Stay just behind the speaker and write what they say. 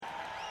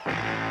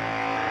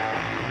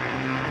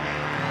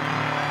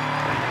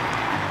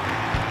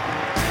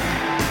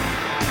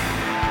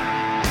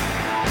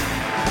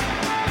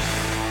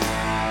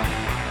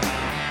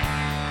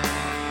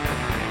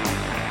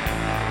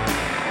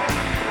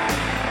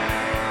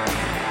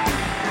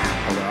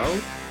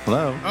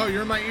Hello. Oh,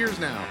 you're in my ears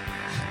now.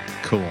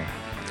 Cool.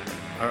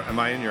 Am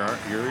I in your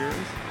ears?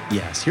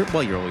 Yes. You're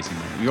always in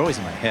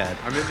my head.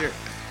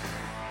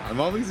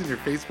 I'm always in your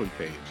Facebook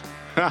page.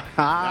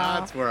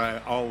 That's where I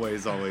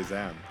always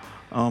am.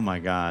 Oh my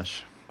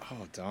gosh.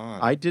 Oh,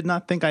 Don. I did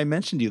not think I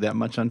mentioned you that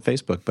much on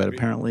Facebook, but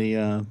apparently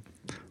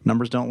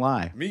numbers don't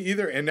lie. Me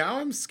either. And now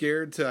I'm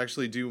scared to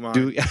actually do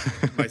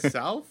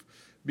myself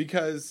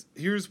because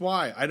here's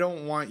why. I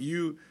don't want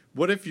you.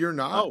 What if you're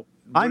not? Oh,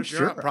 I'm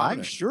sure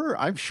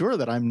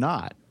that I'm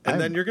not. And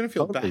then you're going to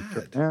feel bad.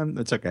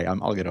 It's okay.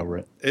 I'll get over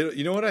it.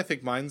 You know what I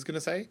think mine's going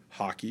to say?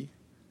 Hockey.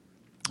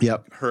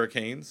 Yep.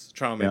 Hurricanes.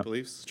 Toronto Maple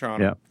Leafs.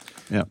 Toronto.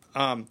 Yep.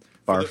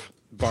 Barf.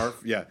 Barf.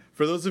 Yeah.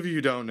 For those of you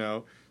who don't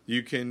know,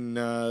 you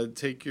can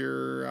take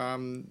your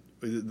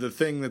the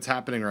thing that's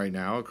happening right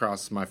now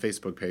across my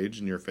Facebook page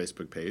and your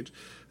Facebook page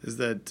is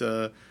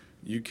that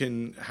you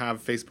can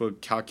have Facebook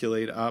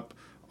calculate up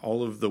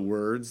all of the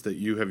words that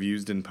you have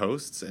used in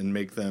posts and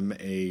make them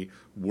a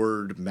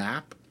word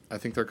map. I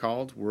think they're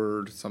called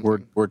word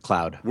something. Word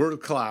cloud. Word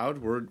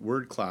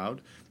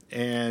cloud.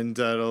 And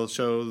it'll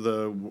show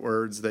the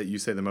words that you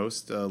say the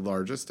most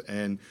largest.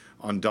 And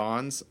on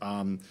Dawn's,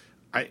 I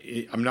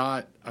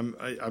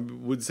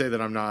would say that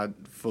I'm not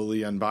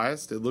fully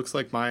unbiased. It looks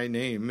like my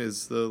name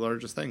is the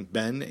largest thing.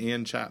 Ben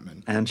and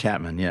Chapman. And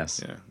Chapman, yes.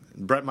 Yeah.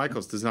 Bret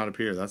Michaels does not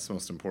appear. That's the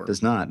most important.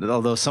 Does not.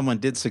 Although someone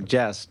did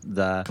suggest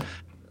let's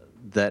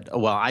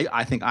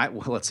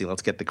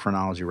get the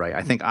chronology right.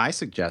 I think I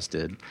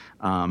suggested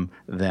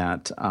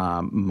that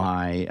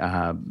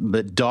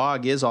the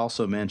dog is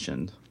also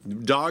mentioned.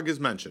 Dog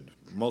is mentioned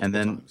multiple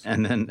times.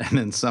 And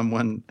then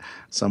someone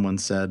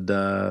said,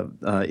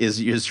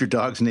 "Is your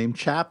dog's name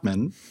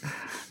Chapman?"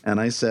 And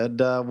I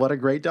said, "What a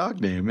great dog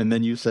name!" And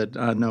then you said,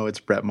 "No, it's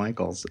Bret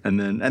Michaels." And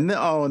then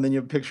you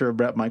have a picture of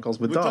Bret Michaels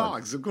with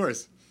dogs, of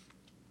course.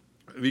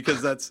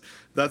 Because that's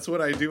what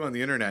I do on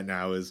the internet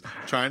now is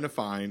trying to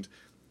find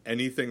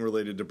anything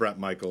related to Bret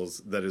Michaels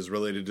that is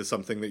related to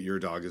something that your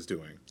dog is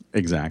doing.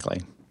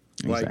 Exactly.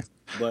 Like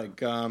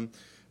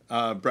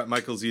Bret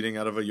Michaels eating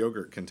out of a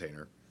yogurt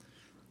container.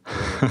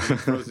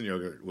 Frozen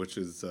yogurt, which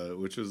was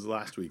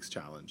last week's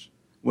challenge.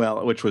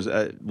 Well, which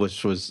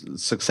was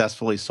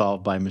successfully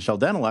solved by Michelle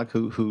Deneluk,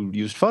 who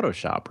used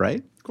Photoshop,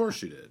 right? Of course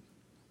she did.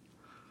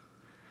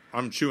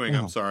 I'm chewing.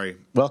 I'm sorry.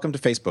 Welcome to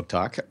Facebook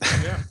Talk.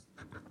 Yeah.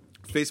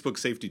 Facebook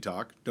safety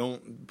talk.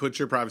 Don't put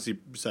your privacy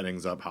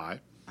settings up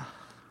high.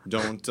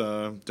 Don't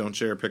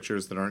share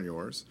pictures that aren't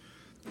yours.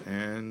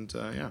 And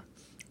yeah.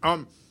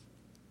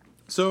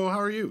 So how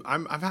are you?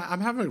 I'm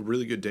having a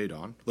really good day,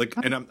 Don.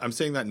 And I'm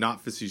saying that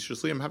not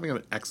facetiously. I'm having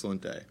an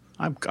excellent day.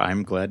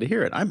 I'm glad to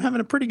hear it. I'm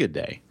having a pretty good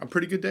day. A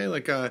pretty good day,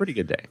 pretty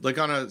good day. Like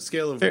on a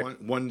scale of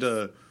one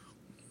to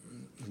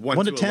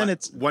 10.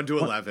 It's 1 to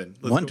 11.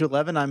 1 to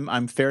 11.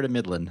 I'm fair to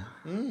middling.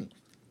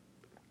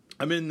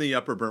 I'm in the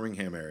Upper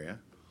Birmingham area.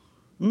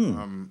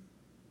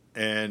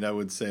 And I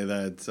would say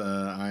that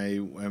I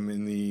am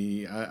in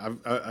the.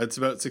 It's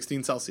about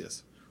 16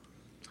 Celsius.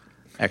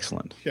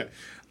 Excellent. Yeah.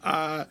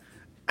 I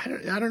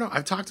don't know.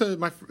 I've talked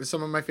to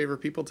some of my favorite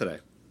people today.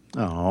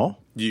 Oh.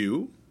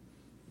 You,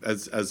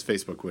 as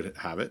Facebook would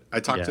have it.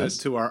 I talked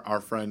to our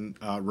friend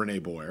Renee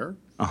Boyer.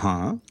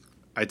 Uh-huh.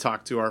 I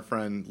talked to our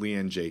friend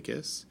Leanne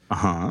Jacobs.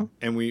 Uh-huh.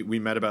 And we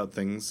met about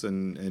things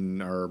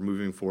and are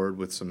moving forward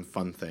with some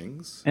fun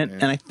things.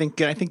 And I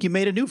think you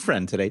made a new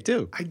friend today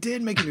too. I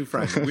did make a new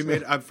friend. We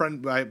made a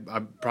friend I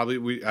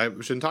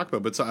shouldn't talk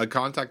about, but a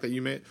contact that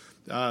you made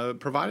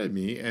provided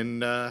me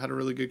and had a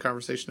really good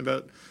conversation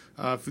about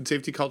food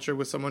safety culture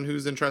with someone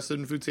who's interested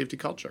in food safety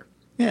culture.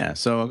 Yeah,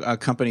 so a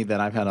company that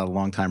I've had a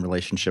long-time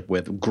relationship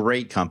with,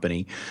 great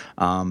company,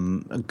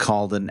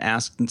 called and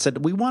asked and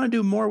said, we want to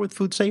do more with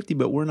food safety,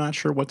 but we're not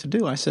sure what to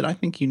do. I said, I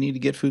think you need to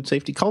get food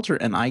safety culture,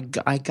 and I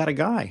got a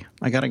guy.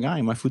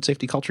 My food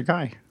safety culture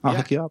guy. I'll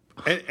hook you up.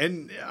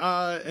 And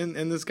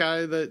this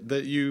guy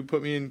that you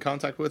put me in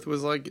contact with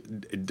was like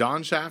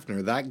Don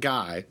Schaffner, that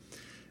guy.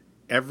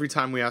 Every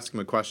time we ask him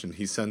a question,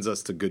 he sends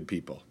us to good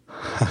people.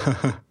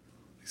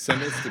 So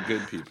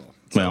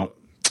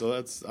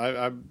that's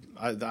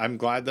I'm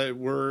glad that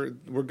we're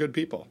good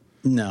people.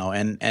 No,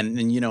 and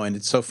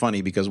it's so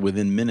funny because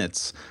within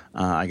minutes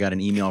I got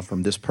an email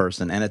from this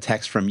person and a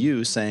text from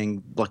you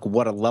saying like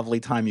what a lovely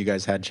time you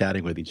guys had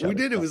chatting with each other. We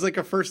did. It was like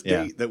a first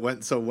date that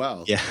went so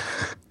well. Yeah.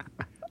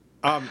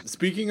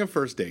 Speaking of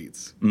first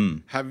dates,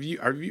 are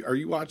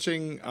you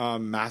watching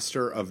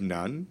Master of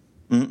None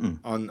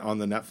on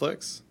the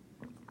Netflix?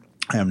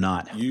 I am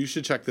not. You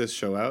should check this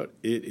show out.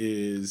 It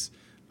is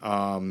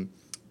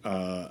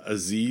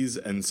Aziz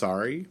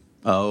Ansari.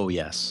 Oh,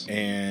 yes.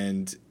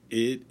 And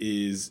it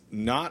is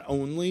not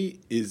only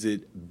is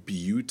it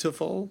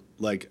beautiful,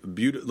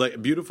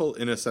 beautiful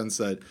in a sense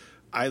that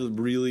I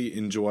really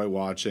enjoy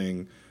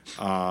watching.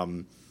 What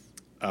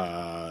do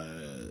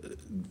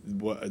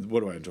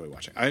I enjoy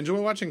watching? I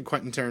enjoy watching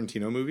Quentin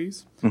Tarantino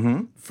movies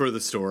for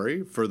the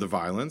story, for the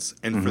violence,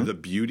 and for the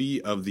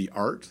beauty of the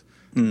art.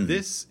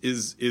 This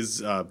is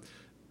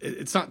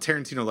it's not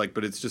Tarantino-like,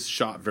 but it's just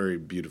shot very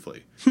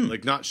beautifully.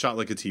 Like, not shot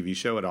like a TV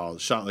show at all.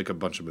 It's shot like a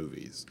bunch of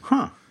movies.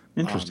 Huh.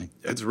 Interesting.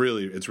 It's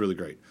really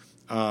great.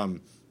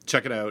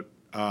 Check it out.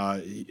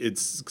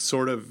 It's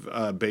sort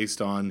of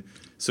based on.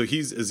 So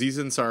Aziz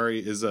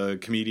Ansari is a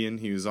comedian.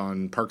 He was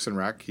on Parks and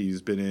Rec.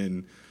 He's been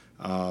in.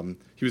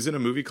 He was in a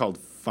movie called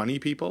Funny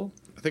People.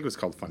 I think it was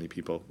called Funny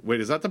People. Wait,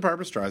 is that the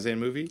Barbra Streisand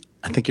movie?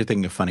 I think you're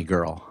thinking of Funny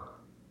Girl.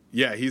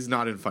 Yeah, he's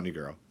not in Funny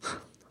Girl.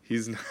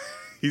 He's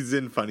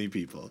in Funny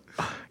People.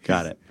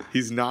 Got it.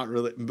 He's not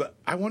really. But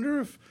I wonder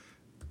if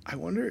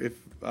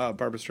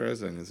Barbra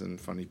Streisand is in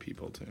Funny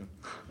People too.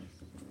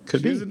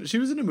 Could be. She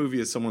was in a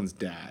movie as someone's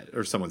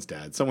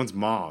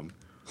mom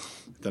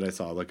that I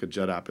saw, like a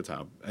Judd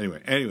Apatow.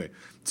 Anyway,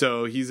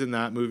 so he's in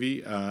that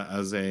movie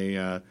as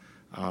a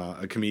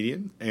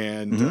comedian,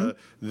 and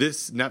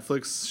this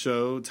Netflix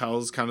show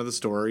tells kind of the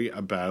story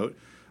about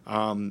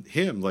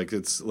him, like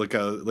it's like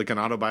an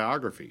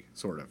autobiography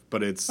sort of,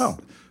 but it's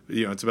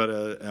it's about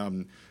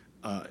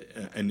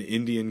an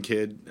Indian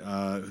kid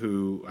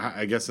who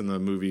I guess in the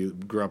movie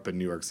grew up in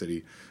New York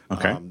City,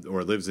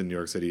 or lives in New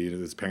York City.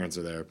 His parents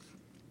are there.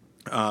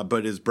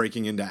 But is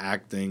breaking into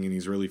acting, and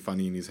he's really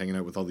funny, and he's hanging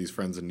out with all these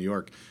friends in New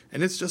York,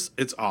 and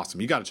it's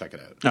awesome. You got to check it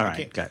out. All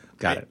right,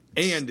 got it.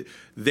 And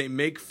they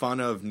make fun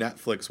of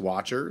Netflix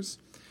watchers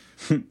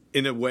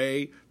in a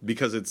way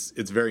because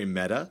it's very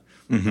meta.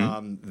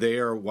 They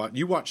are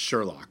you watch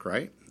Sherlock,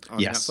 right? On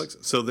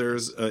Netflix. So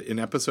there's in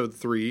episode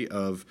 3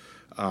 of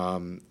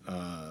Master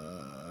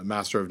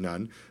of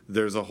None,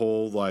 there's a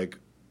whole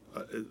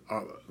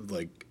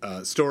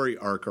story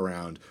arc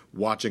around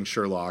watching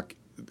Sherlock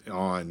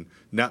on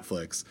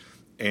Netflix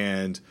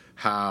and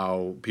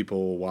how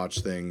people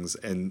watch things,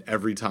 and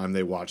every time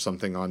they watch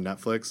something on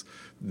Netflix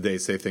they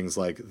say things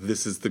like,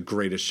 this is the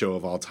greatest show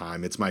of all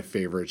time, it's my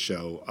favorite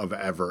show of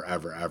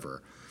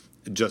ever,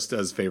 just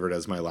as favorite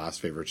as my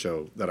last favorite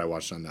show that I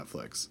watched on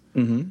Netflix.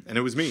 And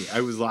it was me.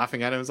 I was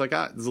laughing at it. I was like,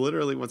 it's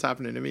literally what's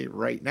happening to me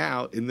right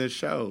now in this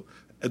show.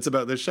 It's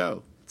about this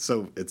show.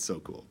 So it's so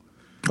cool.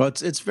 Well,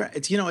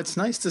 it's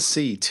nice to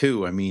see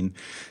too. I mean,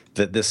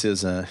 that this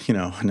is a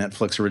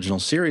Netflix original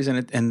series,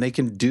 and they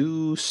can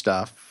do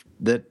stuff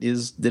that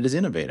is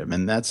innovative,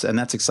 and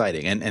that's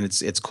exciting, and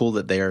it's cool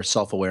that they are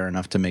self-aware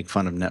enough to make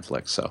fun of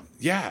Netflix. So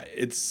yeah,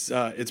 it's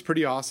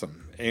pretty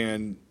awesome,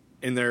 and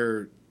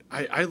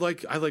I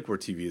like where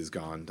TV has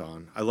gone,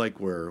 Don. I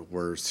like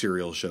where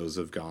serial shows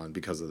have gone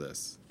because of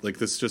this. Like,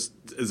 this just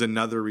is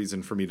another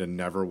reason for me to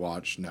never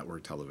watch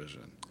network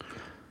television.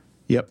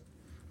 Yep.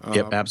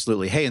 Yep,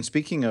 absolutely. Hey, and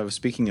speaking of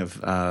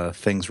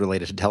things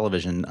related to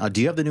television,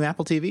 do you have the new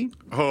Apple TV?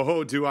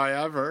 Oh, do I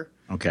ever?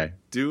 Okay.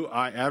 Do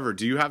I ever?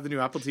 Do you have the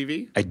new Apple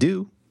TV? I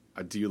do.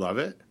 Do you love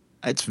it?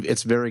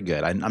 It's very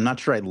good. I'm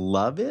not sure I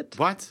love it.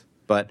 What?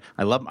 But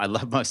I love my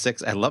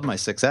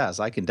 6S.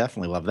 I can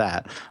definitely love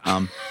that.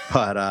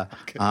 But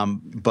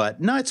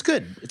no, it's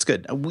good. It's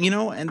good.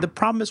 And the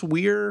problem is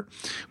we are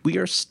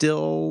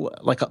still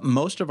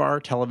most of our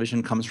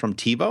television comes from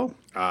TiVo.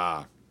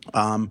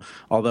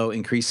 Although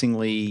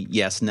increasingly,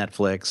 yes,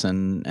 Netflix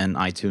and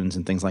iTunes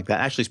and things like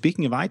that. Actually,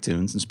 speaking of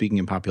iTunes and speaking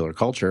of popular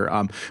culture,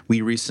 we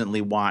recently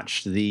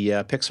watched the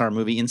Pixar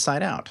movie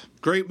Inside Out.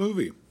 Great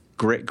movie.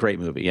 Great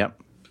movie.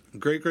 Yep.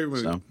 Great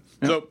movie.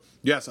 So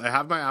yes, I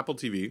have my Apple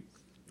TV.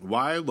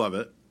 Why I love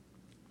it?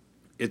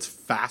 It's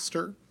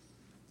faster.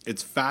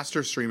 It's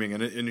faster streaming,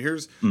 and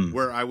here's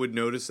where I would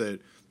notice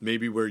it.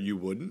 Maybe where you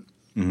wouldn't.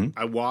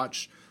 I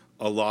watch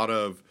a lot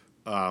of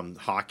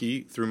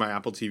hockey through my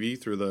Apple TV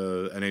through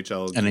the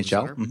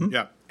NHL.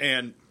 Yeah,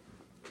 and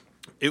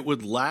it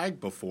would lag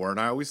before, and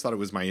I always thought it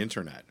was my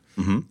internet,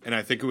 and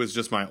I think it was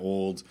just my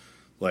old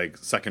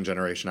second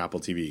generation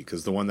Apple TV,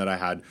 because the one that I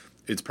had,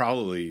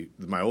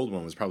 my old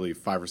one was probably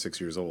 5 or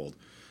 6 years old,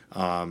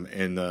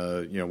 and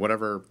the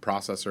whatever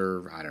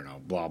processor, I don't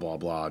know, blah blah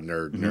blah,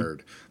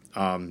 nerd.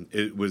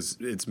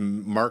 It's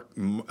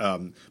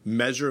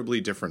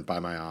measurably different by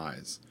my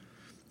eyes,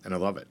 and I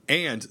love it.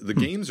 And the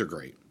games are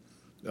great.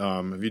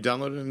 Have you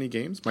downloaded any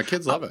games? My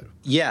kids love it.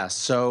 Yeah,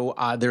 so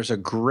there's a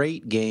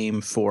great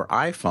game for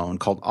iPhone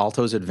called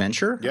Alto's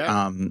Adventure.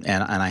 Yeah. And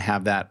I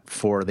have that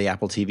for the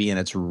Apple TV, and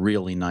it's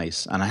really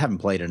nice. And I haven't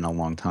played it in a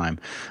long time,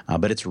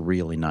 but it's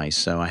really nice.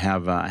 So I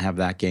have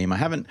that game.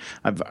 I've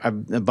a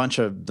bunch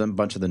of the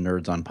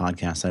nerds on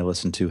podcasts I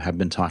listen to have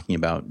been talking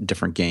about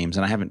different games,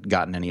 and I haven't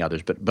gotten any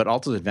others. But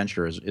Alto's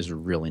Adventure is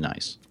really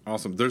nice.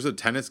 Awesome. There's a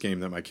tennis game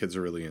that my kids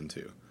are really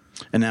into.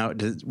 And now,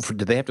 do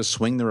they have to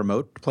swing the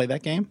remote to play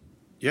that game?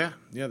 Yeah,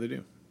 they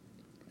do.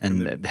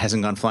 And it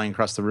hasn't gone flying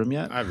across the room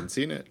yet? I haven't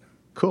seen it.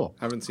 Cool.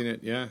 Haven't seen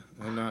it. Yeah,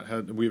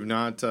 we've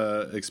not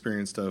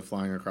experienced a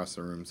flying across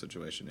the room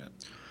situation yet.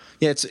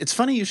 Yeah, it's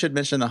funny you should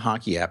mention the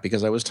hockey app,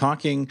 because I was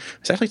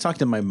actually talking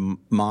to my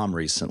mom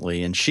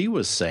recently, and she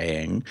was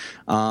saying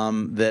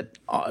that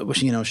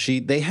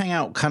they hang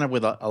out kind of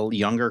with a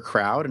younger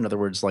crowd. In other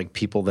words, like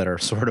people that are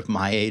sort of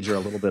my age or a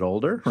little bit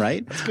older,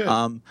 right? That's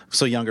good.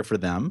 So younger for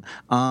them.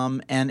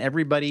 And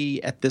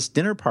everybody at this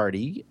dinner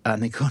party,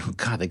 and they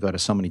go to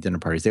so many dinner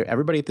parties.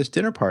 Everybody at this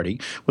dinner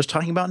party was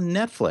talking about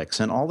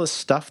Netflix and all the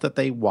stuff that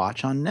they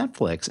watch on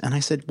Netflix. And I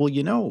said,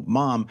 well,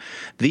 Mom,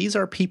 these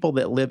are people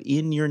that live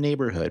in your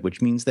neighborhood,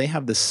 which means they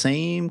have the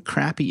same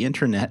crappy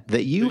internet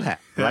that you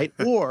have, right?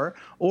 Or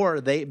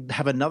they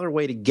have another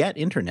way to get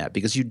internet,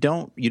 because you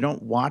don't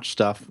watch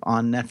stuff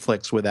on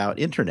Netflix without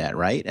internet,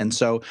 right? And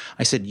so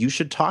I said, you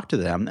should talk to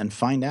them and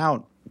find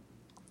out,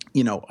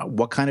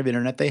 what kind of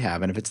internet they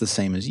have. And if it's the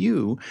same as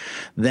you,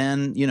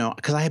 then,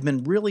 because I have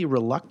been really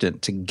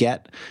reluctant to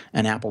get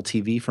an Apple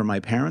TV for my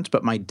parents,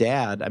 but my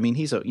dad, I mean,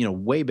 he's a,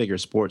 way bigger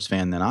sports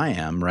fan than I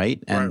am,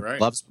 right? And Right.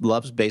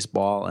 loves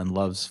baseball and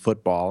loves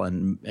football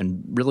and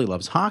really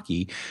loves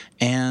hockey.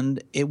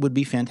 And it would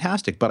be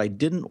fantastic. But I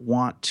didn't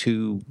want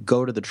to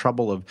go to the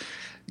trouble of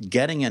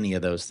getting any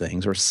of those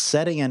things or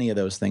setting any of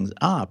those things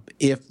up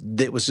if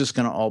it was just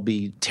going to all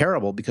be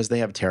terrible because they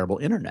have terrible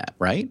internet,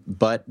 right?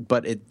 But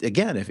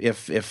again,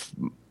 if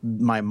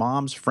my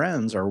mom's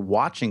friends are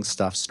watching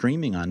stuff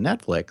streaming on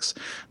Netflix,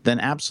 then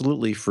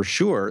absolutely for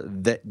sure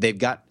that they've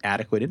got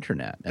adequate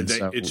internet, and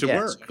it should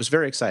work. It was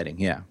very exciting,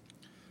 yeah.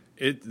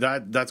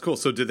 That's cool.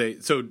 So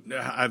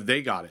have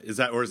they got it? Is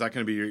that going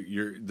to be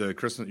your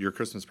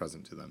Christmas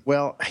present to them?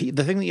 Well,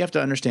 the thing that you have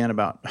to understand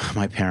about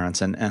my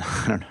parents, and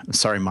I don't know,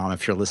 sorry, Mom,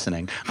 if you're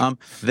listening,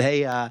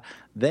 they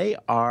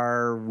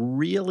are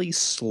really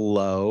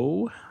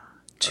slow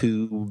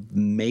to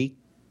make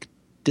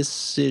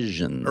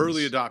decisions.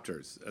 Early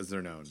adopters, as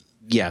they're known.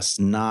 Yes,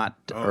 not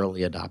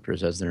early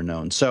adopters, as they're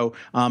known. So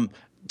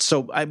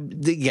I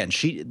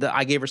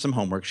gave her some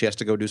homework. She has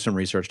to go do some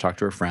research, talk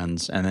to her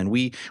friends, and then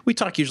we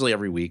talk usually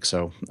every week.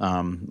 So we've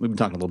been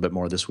talking a little bit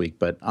more this week,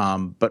 but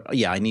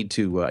yeah, I need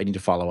to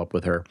follow up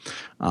with her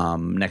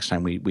next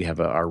time we have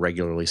our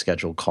regularly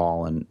scheduled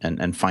call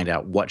and find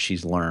out what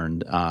she's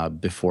learned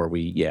before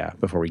we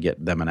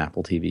get them an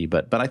Apple TV.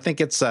 But I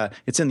think it's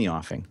in the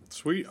offing.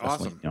 Sweet,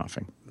 awesome. In the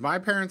offing. My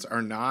parents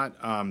are not.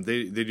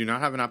 They do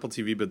not have an Apple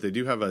TV, but they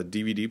do have a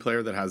DVD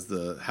player that has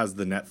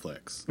the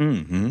Netflix.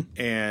 Mm-hmm.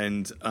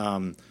 And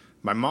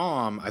my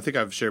mom, I think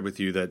I've shared with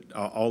you that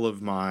all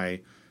of my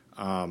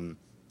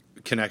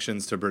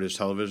connections to British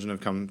television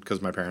have come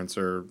because my parents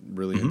are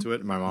really into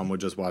it. My mom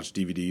would just watch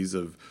DVDs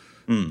of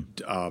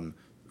Don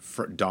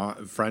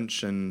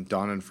French.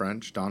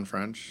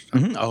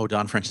 Mm-hmm. Oh,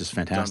 Don French is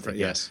fantastic.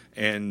 Yes,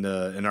 and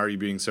Are You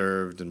Being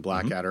Served and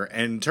Blackadder,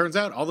 and turns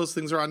out all those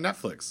things are on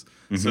Netflix.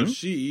 So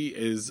she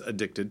is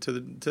addicted to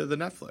the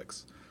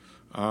Netflix,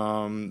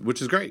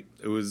 which is great.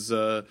 It was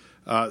so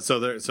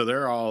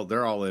they're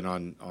all in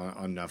on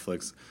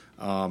Netflix.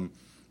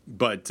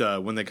 But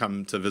when they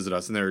come to visit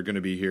us, and they're going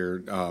to be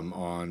here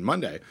on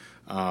Monday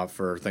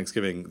for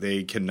Thanksgiving,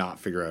 they cannot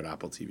figure out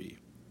Apple TV.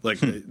 Like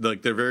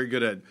they're very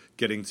good at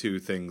getting to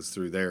things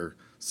through their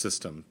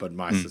system, but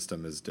my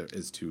system is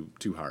too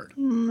hard.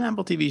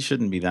 Apple TV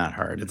shouldn't be that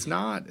hard. It's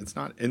not.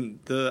 And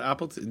the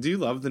Apple. Do you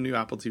love the new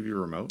Apple TV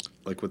remote,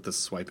 like with the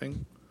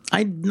swiping?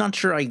 I'm not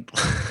sure. I'm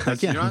not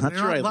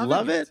sure I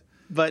love it,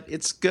 but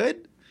it's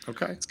good.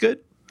 Okay, it's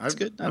good. It's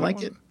good. I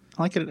like it.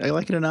 I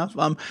like it enough.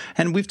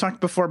 And we've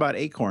talked before about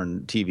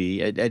Acorn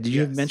TV. Did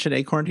you mention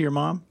Acorn to your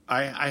mom?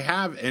 I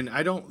have, and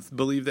I don't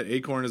believe that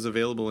Acorn is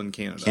available in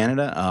Canada.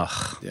 Canada?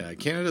 Ugh. Yeah,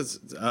 Canada's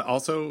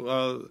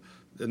also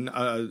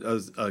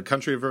a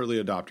country of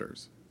early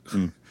adopters.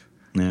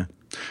 Yeah.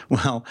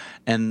 Well,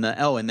 and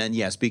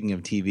then speaking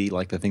of TV,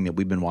 like the thing that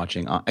we've been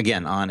watching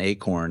again on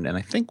Acorn, and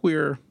I think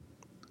it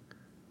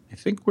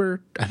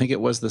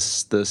was the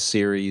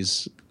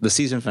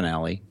season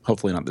finale,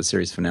 hopefully not the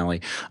series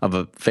finale, of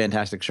a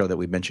fantastic show that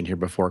we mentioned here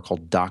before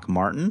called Doc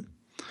Martin.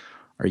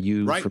 Are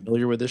you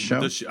familiar with this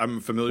show? I'm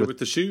familiar with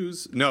the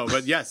shoes. No,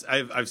 but yes,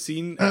 I've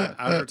seen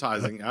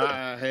advertising.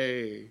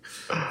 Hey.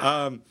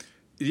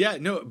 Yeah,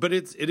 no, but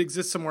it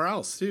exists somewhere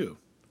else too.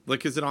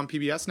 Like, is it on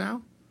PBS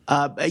now?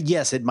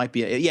 Yes, it might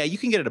be. Yeah, you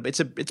can get it.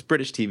 It's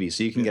British TV,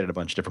 so you can get it a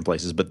bunch of different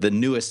places. But the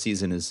newest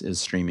season is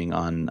streaming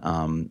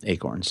on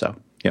Acorn. So,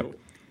 yep. Oh,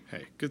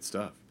 hey, good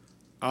stuff.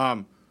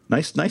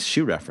 Nice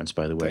shoe reference,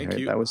 by the way. Thank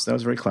you. That was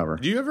very clever.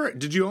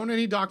 Did you own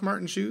any Doc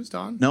Martin shoes,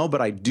 Don? No,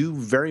 but I do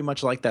very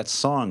much like that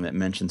song that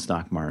mentions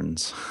Doc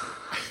Martens.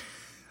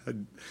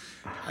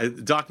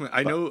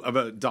 I know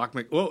about Doc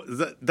Mc. Well,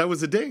 that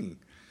was a ding.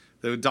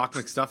 The Doc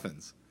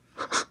McStuffins.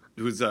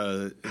 It was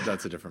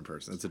that's a different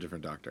person. It's a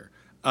different doctor.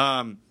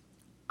 Do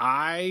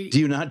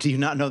you not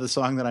know the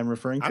song that I'm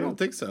referring to? I don't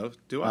think so.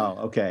 Do I? Oh,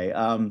 okay.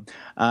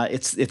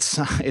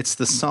 It's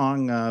the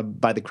song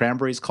by the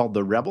Cranberries called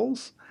 "The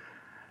Rebels."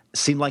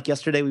 Seemed like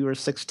yesterday we were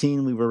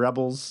 16. We were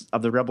rebels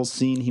of the rebel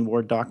scene. He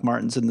wore Doc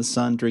Martens in the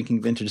sun,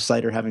 drinking vintage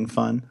cider, having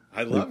fun.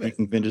 I love it.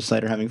 Drinking vintage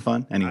cider, having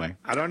fun. Anyway,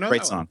 I don't know.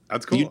 Great song.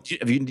 That's cool. Do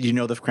you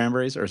know the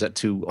Cranberries, or is that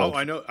too old? Oh,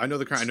 I know I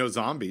know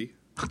Zombie.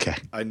 Okay.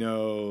 I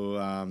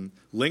know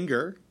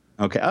Linger.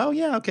 Okay. Oh,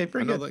 yeah. Okay.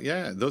 Very good.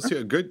 Yeah, those two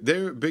are good.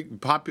 They're a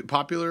big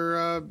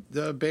popular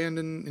band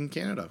in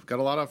Canada. Got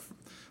a lot of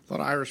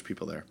Irish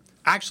people there.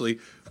 Actually,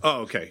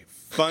 okay.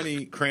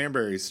 Funny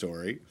Cranberry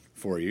story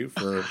for you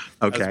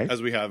okay.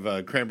 as we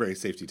have Cranberry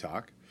Safety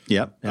Talk.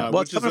 Yep. Well,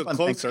 which it's is on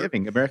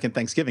Thanksgiving, American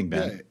Thanksgiving,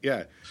 Ben.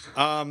 Yeah.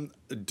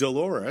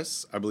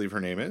 Dolores, I believe her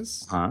name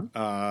is,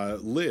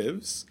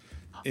 lives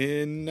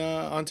in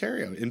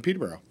Ontario, in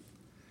Peterborough.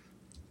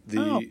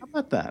 How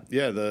about that?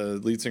 Yeah, the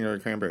lead singer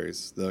of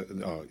Cranberries.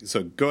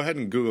 So go ahead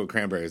and Google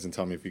Cranberries and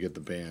tell me if you get the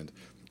band,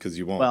 because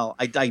you won't. Well,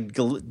 I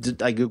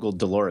googled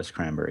Dolores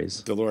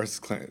Cranberries.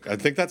 I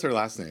think that's her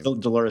last name.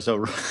 Dolores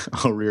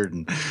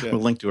O'Riordan. Yeah.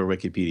 We'll link to her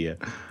Wikipedia.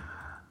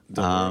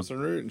 Dolores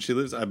O'Riordan. She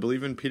lives, I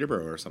believe, in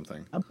Peterborough or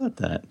something. How about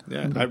that?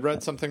 Yeah, I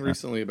read something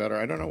recently about her.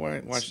 I don't know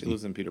why she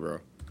lives in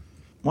Peterborough.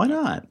 Why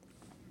not?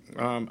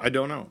 I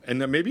don't know. And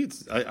maybe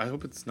it's, I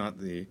hope it's not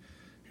the,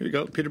 here you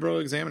go, Peterborough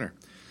Examiner.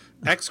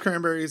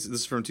 Ex-Cranberries,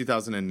 this is from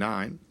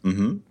 2009.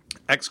 Mm-hmm.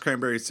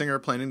 Ex-Cranberries singer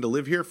planning to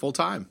live here full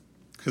time.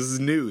 This is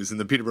news in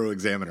the Peterborough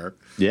Examiner.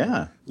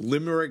 Yeah.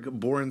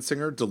 Limerick-born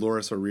singer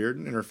Dolores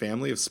O'Riordan and her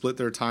family have split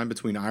their time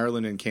between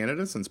Ireland and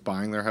Canada since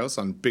buying their house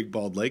on Big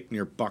Bald Lake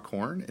near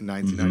Buckhorn in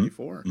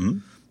 1994. Mm-hmm.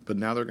 But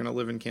now they're going to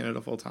live in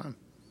Canada full time.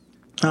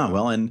 Oh,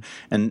 well, and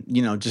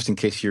you know, just in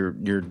case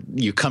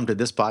you come to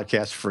this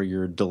podcast for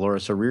your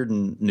Dolores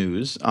O'Riordan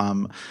news,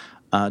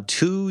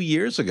 2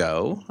 years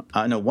ago,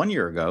 1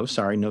 year ago,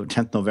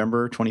 10th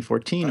November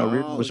 2014,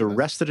 O'Riordan was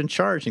arrested and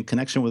charged in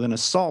connection with an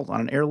assault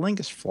on an Aer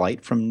Lingus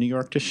flight from New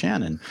York to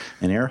Shannon.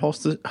 An air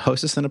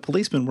hostess and a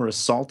policeman were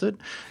assaulted,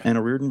 and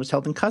O'Riordan was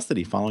held in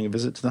custody following a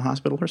visit to the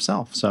hospital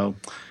herself. So,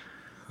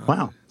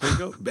 wow. There you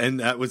go. And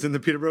that was in the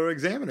Peterborough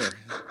Examiner,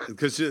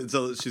 because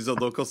she's a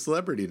local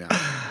celebrity now.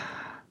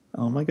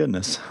 Oh, my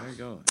goodness. There you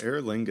go.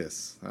 Aer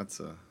Lingus. That's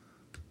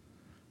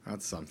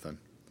something.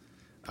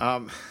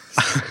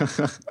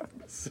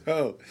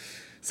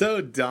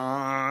 So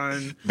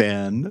Don,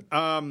 Ben,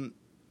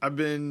 I've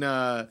been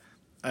some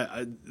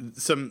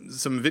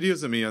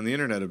videos of me on the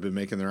internet have been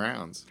making the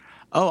rounds.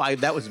 Oh,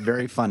 that was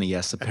very funny.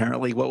 Yes,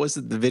 apparently, what was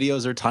it? The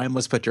videos are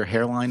timeless, but your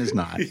hairline is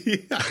not.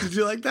 Yeah, did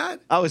you like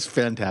that? That was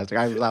fantastic.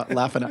 I was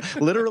laughing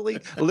out. Literally,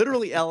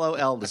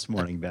 LOL this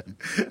morning, Ben.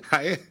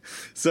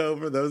 So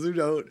for those who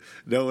don't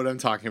know what I'm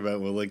talking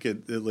about, we'll link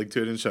to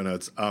it in show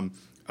notes. 3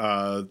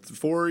 or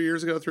 4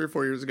 years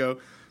ago,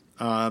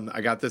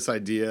 I got this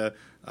idea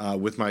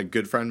with my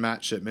good friend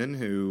Matt Shipman,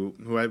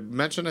 who I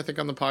mentioned, I think,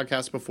 on the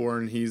podcast before,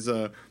 and he's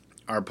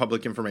our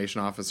public information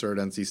officer at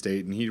NC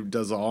State, and he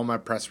does all my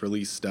press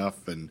release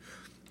stuff and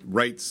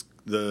writes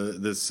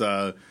this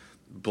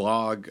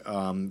blog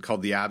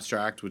called The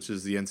Abstract, which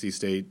is the NC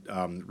State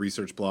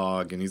research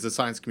blog, and he's a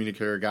science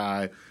communicator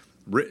guy.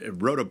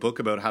 Wrote a book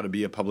about how to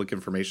be a public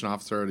information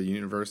officer at a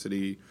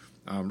university.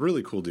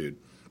 Really cool dude.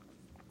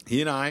 He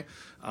and I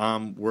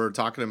were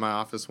talking in my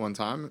office one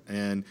time,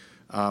 and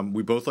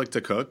we both like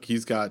to cook.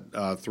 He's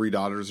got 3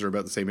 daughters that are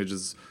about the same age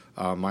as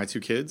my 2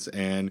 kids,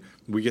 and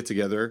we get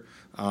together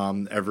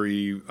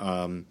every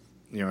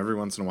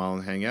once in a while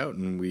and hang out,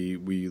 and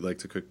we like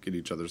to cook at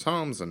each other's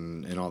homes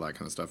and all that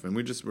kind of stuff. And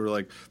we were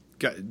like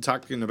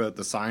talking about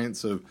the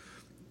science of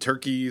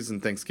turkeys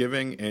and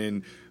Thanksgiving,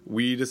 and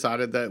we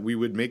decided that we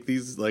would make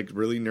these like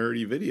really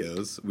nerdy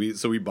videos.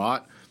 We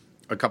bought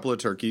a couple of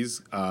turkeys,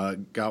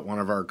 got one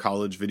of our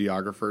college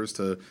videographers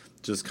to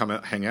just come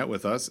out, hang out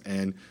with us,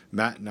 and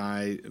Matt and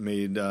I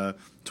made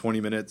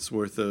 20 minutes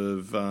worth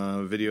of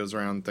videos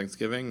around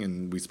Thanksgiving,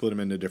 and we split them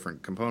into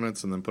different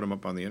components and then put them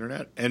up on the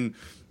internet. And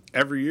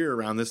every year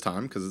around this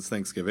time, because it's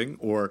Thanksgiving,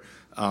 or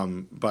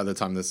by the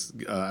time this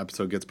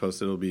episode gets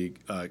posted, it'll be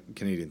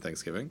Canadian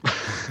Thanksgiving.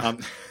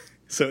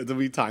 So it'll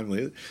be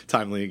timely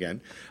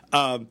again.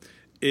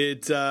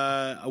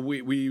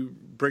 We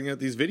bring out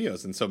these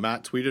videos, and so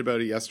Matt tweeted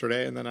about it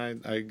yesterday, and then I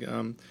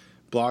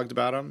blogged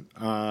about them.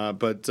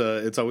 But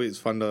it's always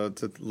fun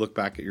to look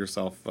back at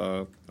yourself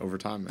over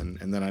time,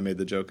 and then I made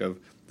the joke of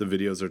the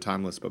videos are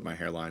timeless, but my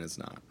hairline is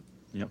not.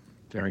 Yep.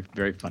 Very,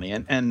 very funny,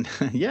 and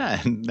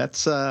yeah, and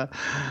that's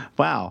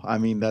wow. I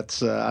mean,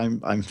 that's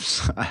I'm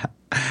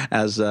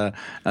as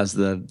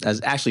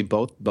actually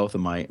both of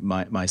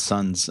my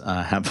sons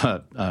have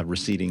a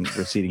receding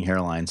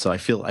hairline, so I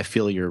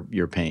feel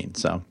your pain.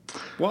 So,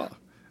 well,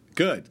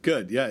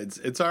 good, yeah,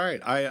 it's all right.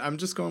 I'm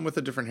just going with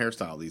a different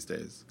hairstyle these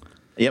days.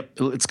 Yep,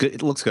 it's good.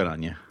 It looks good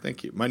on you.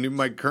 Thank you.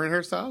 My current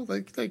hairstyle.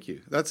 Thank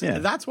you.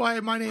 That's why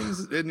my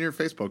name's in your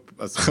Facebook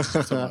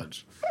so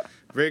much.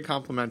 Very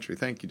complimentary.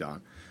 Thank you,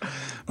 Don.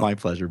 My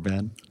pleasure,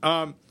 Ben.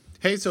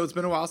 Hey, so it's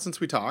been a while since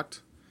we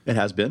talked. It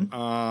has been.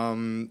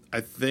 I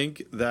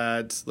think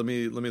that let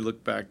me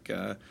look back.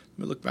 I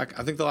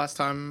think the last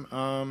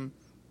time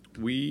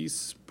we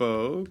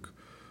spoke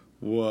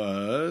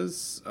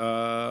was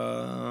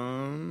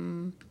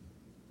no,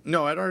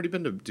 I'd already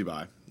been to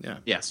Dubai. Yeah.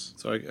 Yes.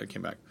 So I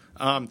came back.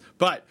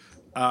 But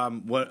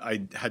what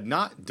I had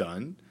not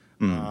done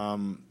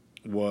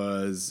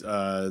was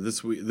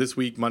this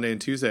week, Monday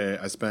and Tuesday,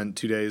 I spent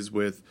 2 days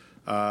with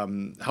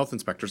health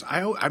inspectors.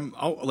 I'm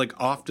like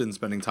often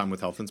spending time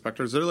with health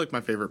inspectors. They're like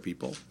my favorite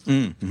people.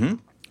 Mm-hmm.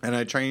 And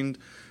I trained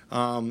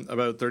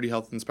about 30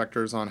 health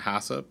inspectors on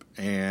HACCP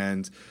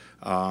and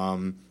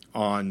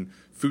on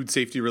food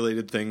safety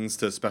related things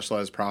to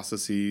specialized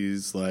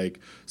processes like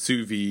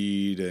sous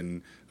vide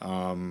and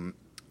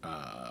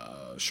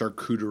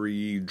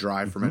charcuterie,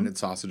 dry fermented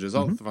sausages,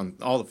 all the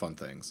fun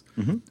things.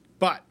 Mm-hmm.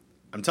 But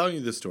I'm telling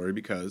you this story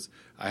because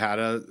I had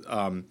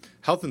a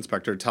health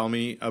inspector tell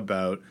me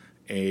about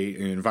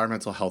an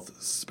environmental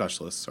health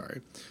specialist,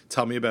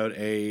 tell me about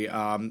a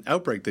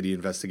outbreak that he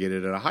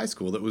investigated at a high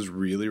school that was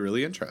really,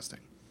 really interesting.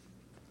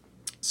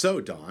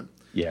 So, Don.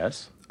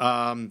 Yes.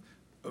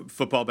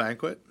 Football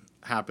banquet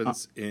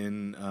happens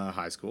in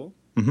high school.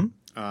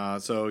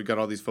 So you got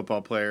all these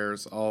football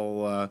players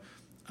all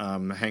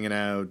hanging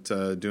out,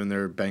 doing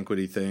their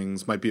banquety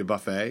things. Might be a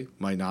buffet,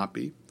 might not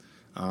be.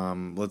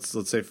 Let's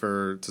say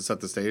to set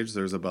the stage,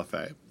 there's a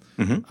buffet.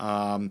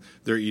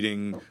 They're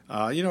eating,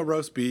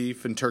 roast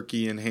beef and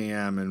turkey and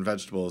ham and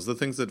vegetables, the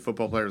things that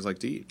football players like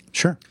to eat.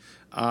 Sure.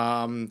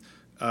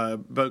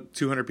 About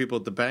 200 people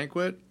at the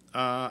banquet.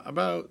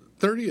 About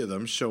 30 of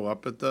them show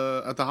up at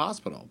the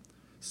hospital,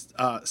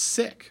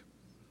 sick.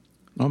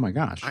 Oh my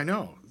gosh. I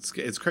know, it's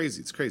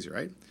crazy. It's crazy,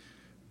 right?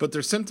 But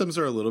their symptoms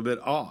are a little bit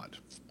odd.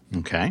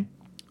 Okay.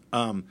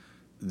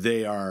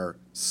 They are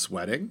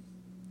sweating.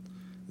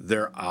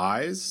 Their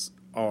eyes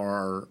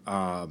are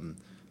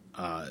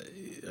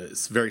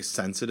very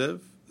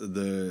sensitive.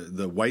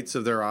 The whites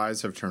of their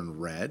eyes have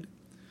turned red,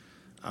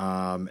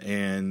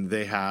 and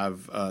they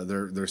have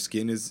their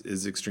skin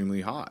is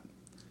extremely hot.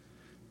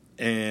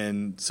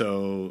 And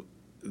so,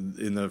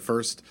 in the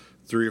first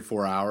 3 or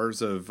 4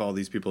 hours of all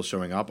these people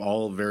showing up,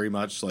 all very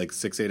much like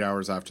 6-8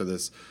 hours after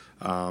this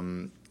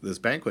this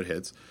banquet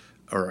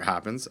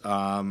happens,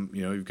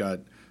 you've got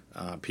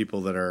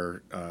people that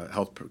are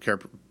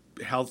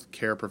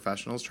healthcare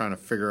professionals trying to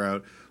figure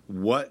out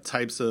what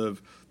types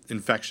of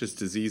infectious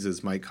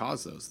diseases might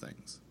cause those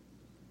things,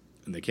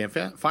 and they can't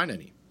find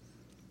any.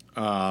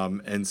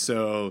 And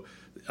so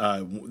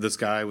this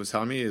guy was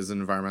telling me, is an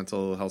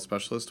environmental health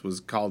specialist, was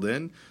called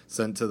in,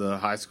 sent to the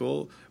high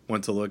school,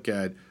 went to look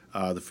at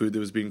the food that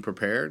was being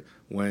prepared,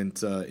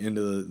 went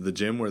into the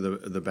gym where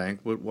the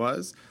banquet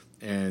was,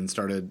 and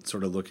started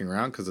sort of looking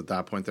around, because at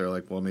that point they're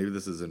like, well, maybe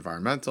this is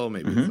environmental,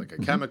 maybe it's like a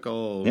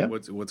chemical.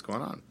 Yep. What's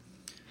going on?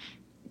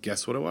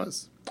 Guess what it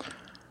was?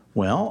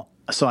 Well,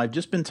 so I've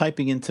just been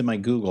typing into my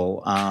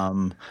Google,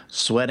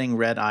 sweating,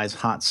 red eyes,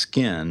 hot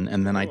skin,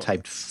 and then I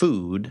typed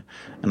food,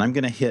 and I'm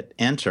going to hit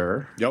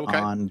enter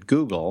on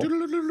Google,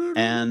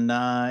 and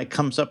it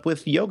comes up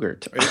with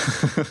yogurt.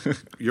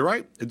 You're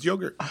right. It's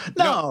yogurt.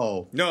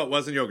 No, it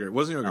wasn't yogurt. It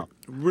wasn't yogurt.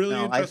 No. Really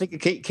no, interesting. I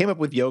think it came up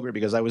with yogurt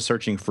because I was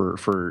searching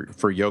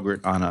for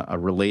yogurt on a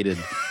related,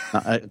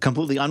 a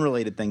completely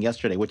unrelated thing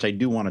yesterday, which I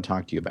do want to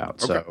talk to you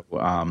about. Okay.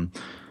 So,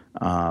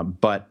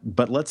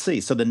 but let's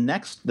see. So the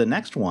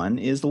next one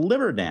is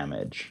liver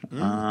damage.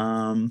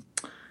 And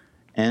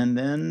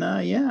then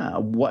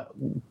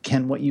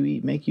what you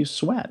eat make you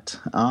sweat?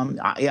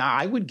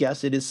 I would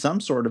guess it is some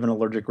sort of an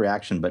allergic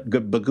reaction, but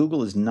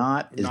Google is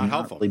not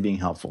helpful. Really being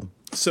helpful.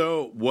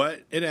 So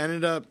what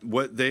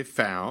they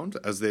found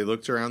as they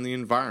looked around the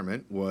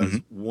environment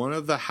was one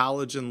of the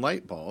halogen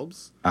light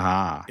bulbs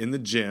in the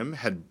gym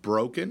had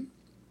broken.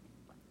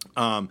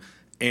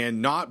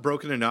 And not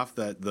broken enough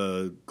that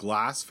the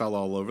glass fell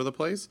all over the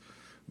place,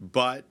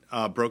 but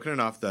broken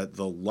enough that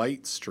the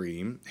light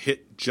stream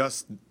hit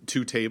just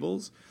 2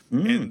 tables,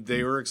 and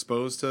they were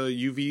exposed to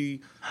UV,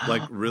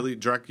 like really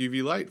direct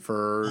UV light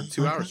for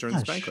 2 hours during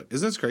this banquet.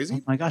 Isn't this crazy?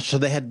 Oh my gosh! So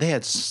they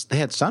had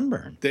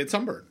sunburn. They had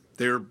sunburn.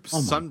 They were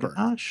sunburned.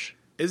 Oh my gosh!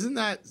 Isn't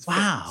that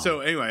wow? So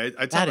anyway,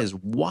 that is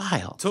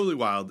wild. Totally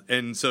wild.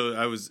 And so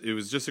it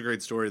was just a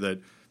great story that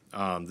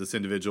this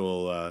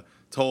individual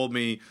told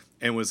me.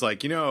 And was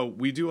like,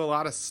 we do a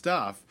lot of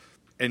stuff,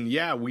 and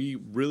we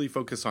really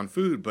focus on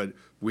food, but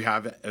we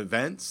have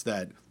events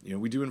that,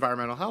 we do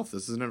environmental health.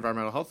 This is an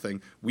environmental health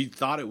thing. We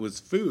thought it was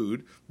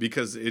food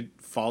because it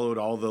followed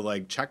all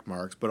the check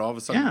marks, but all of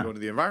a sudden you go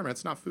into the environment,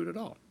 it's not food at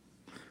all.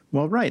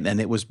 Well, right, and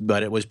it was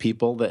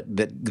people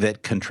that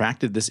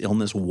contracted this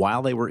illness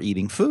while they were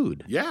eating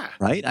food. Yeah,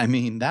 right. I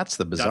mean, that's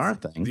the bizarre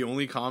thing. The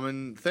only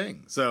common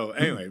thing. So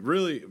anyway,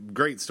 really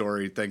great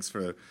story. Thanks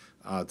for.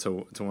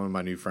 To one of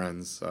my new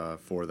friends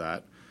for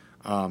that.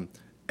 And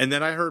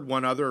then I heard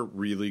one other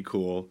really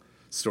cool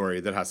story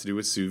that has to do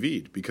with sous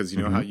vide, because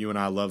you know how you and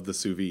I love the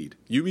sous vide.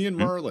 You, me, and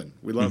Merlin.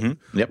 We love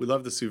we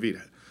love the sous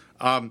vide.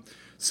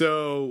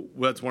 So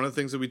that's one of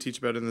the things that we teach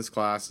about in this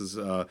class is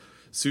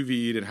sous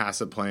vide and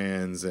HACCP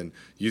plans and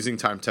using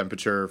time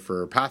temperature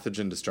for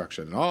pathogen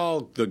destruction and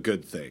all the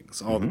good things,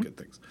 the good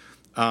things.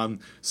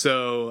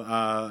 So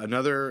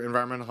another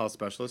environmental health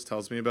specialist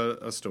tells me about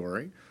a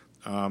story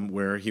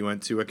where he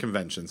went to a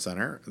convention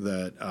center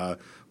that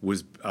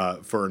was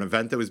for an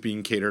event that was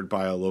being catered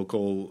by a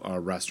local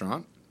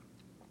restaurant.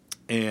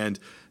 And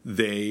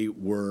they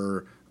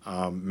were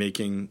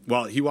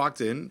he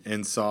walked in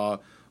and saw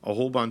a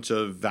whole bunch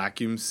of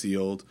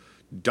vacuum-sealed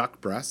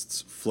duck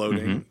breasts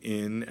floating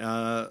in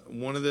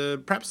one of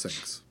the prep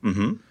sinks.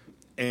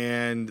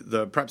 And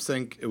the prep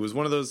sink, it was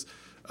one of those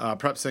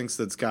prep sinks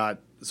that's got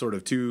sort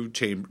of two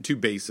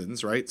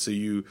basins, right? So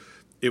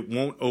it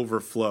won't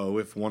overflow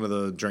if one of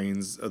the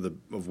drains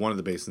of one of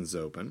the basins is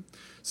open.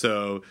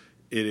 So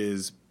it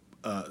is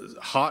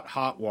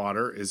hot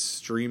water is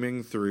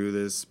streaming through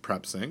this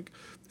prep sink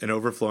and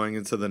overflowing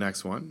into the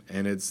next one,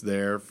 and it's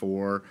there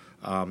for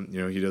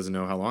he doesn't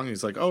know how long.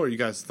 He's like, "Oh, are you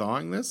guys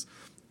thawing this?"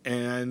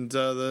 And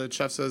the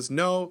chef says,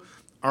 "No,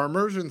 our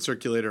immersion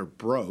circulator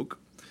broke,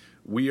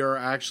 we are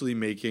actually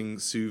making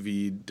sous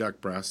vide duck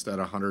breast at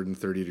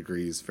 130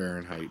 degrees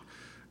Fahrenheit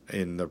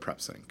in the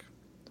prep sink.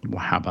 Well,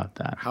 how about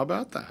that? How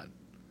about that?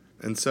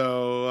 And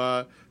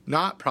so,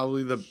 not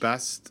probably the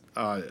best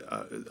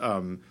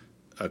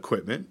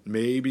equipment,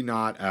 maybe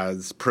not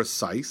as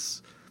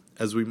precise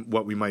as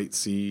what we might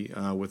see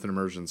with an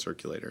immersion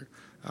circulator,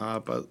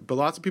 but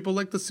lots of people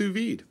like the sous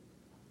vide.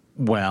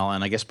 Well,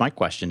 and I guess my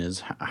question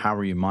is, how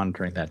are you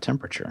monitoring that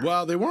temperature?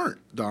 Well, they weren't,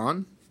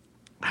 Don.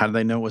 How do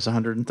they know it was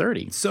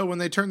 130? So when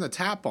they turn the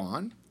tap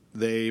on,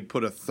 they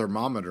put a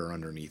thermometer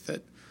underneath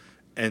it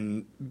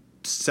and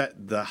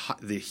set the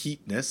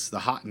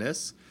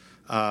hotness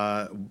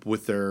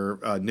with their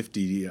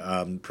nifty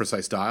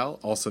precise dial,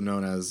 also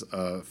known as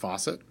a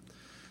faucet,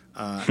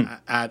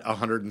 at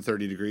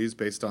 130 degrees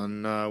based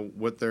on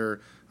what their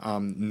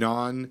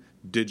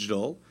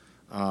non-digital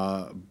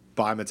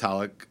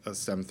bimetallic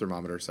stem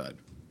thermometer said.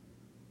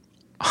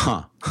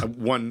 Huh. At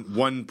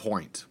one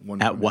point. One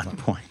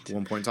point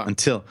in time.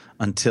 Until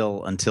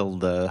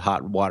the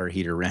hot water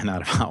heater ran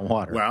out of hot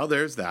water. Well,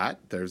 there's that.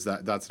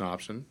 That's an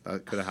option.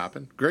 That could have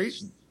happened.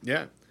 Great.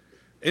 Yeah.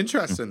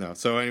 Interesting, though.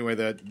 So anyway,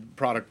 that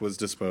product was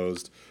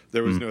disposed.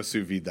 There was no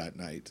sous vide that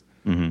night.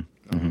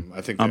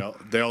 I think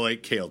they all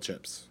ate kale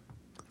chips.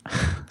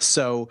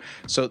 So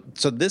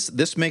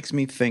this makes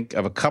me think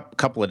of a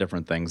couple of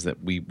different things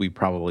that we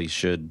probably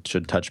should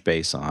touch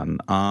base on.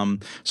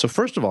 So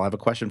first of all, I have a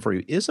question for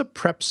you. Is a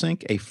prep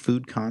sink a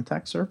food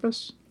contact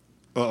surface?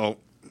 Uh-oh.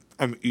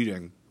 I'm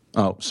eating.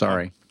 Oh,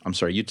 sorry. I'm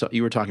sorry.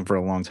 You were talking for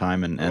a long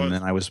time, and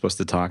then I was supposed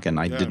to talk, and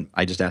I didn't.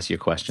 I just asked you a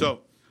question.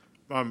 So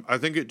I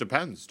think it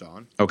depends,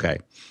 Don. Okay,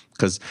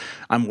 because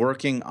I'm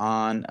working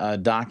on a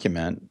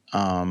document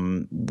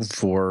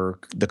for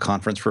the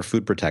Conference for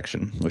Food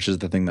Protection, which is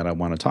the thing that I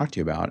want to talk to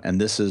you about.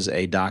 And this is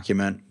a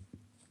document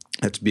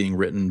that's being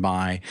written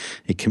by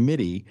a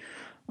committee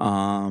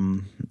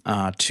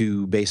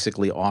to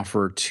basically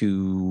offer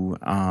to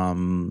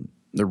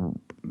the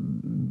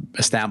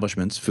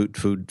establishments,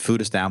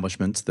 food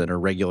establishments that are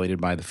regulated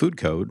by the food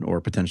code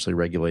or potentially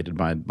regulated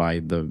by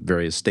the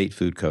various state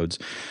food codes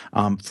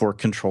for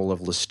control of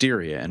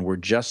listeria. And we're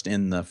just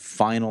in the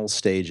final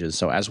stages.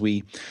 So as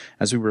we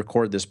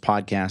record this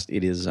podcast,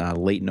 it is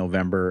late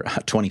November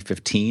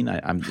 2015.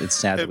 It's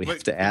sad that we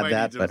have to add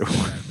that, but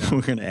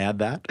we're going to add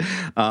that.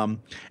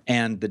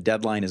 And the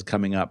deadline is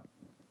coming up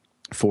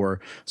for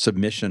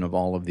submission of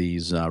all of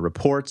these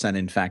reports. And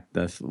in fact,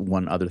 the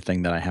one other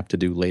thing that I have to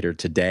do later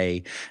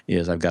today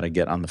is I've got to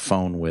get on the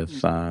phone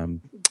with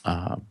Tom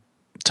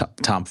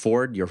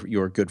Ford,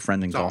 your good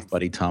friend and golf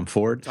buddy, Tom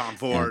Ford. Tom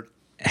Ford.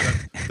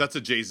 That's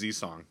a Jay-Z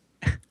song.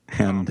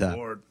 And, Tom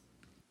Ford.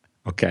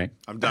 Okay.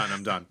 I'm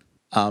done.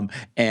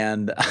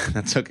 And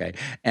that's okay.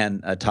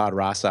 And Todd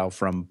Rossow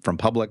from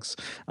Publix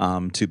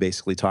to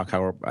basically talk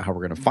how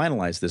we're going to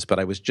finalize this. But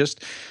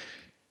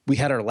we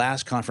had our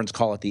last conference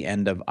call at the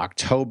end of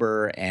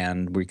October,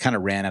 and we kind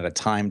of ran out of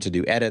time to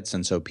do edits.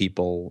 And so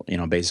people,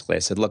 basically I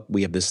said, look,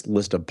 we have this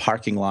list of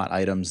parking lot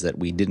items that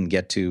we didn't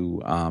get to.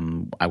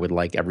 I would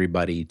like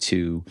everybody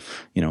to,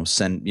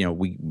 send,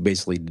 we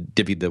basically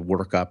divvied the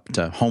work up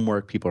to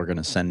homework. People are going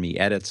to send me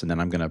edits, and then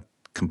I'm going to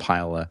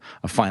compile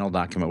a final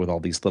document with all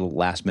these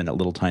last minute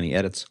little tiny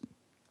edits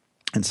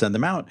and send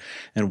them out.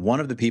 And one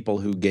of the people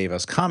who gave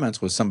us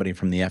comments was somebody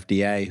from the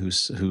FDA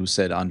who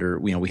said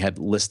we had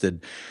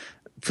listed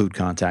food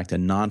contact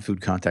and non-food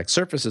contact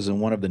surfaces,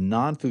 and one of the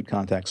non-food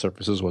contact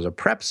surfaces was a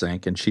prep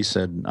sink, and she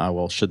said,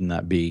 well, shouldn't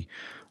that be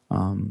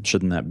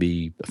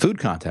a food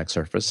contact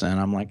surface? And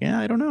I'm like, yeah,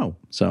 I don't know.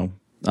 So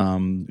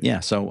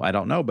so I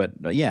don't know, but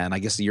yeah, and I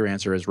guess your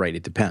answer is right.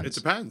 It depends. It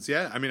depends,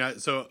 yeah. I mean,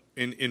 so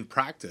in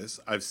practice,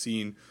 I've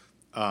seen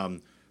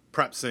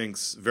prep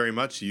sinks very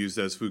much used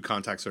as food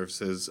contact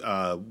surfaces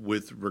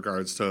with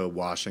regards to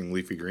washing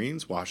leafy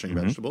greens, washing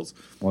vegetables.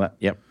 Well,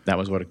 that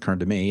was what occurred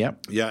to me.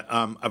 Yep. Yeah,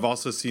 I've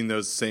also seen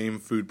those same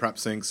food prep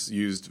sinks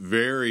used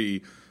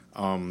very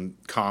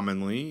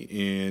commonly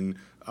in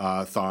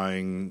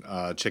thawing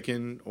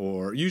chicken,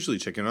 or usually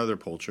chicken, other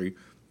poultry,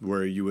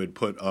 where you would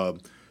put a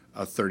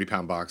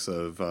 30-pound box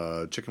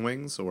of chicken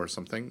wings or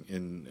something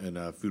in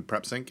a food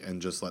prep sink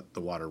and just let the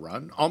water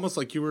run, almost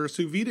like you were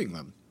sous videing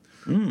them.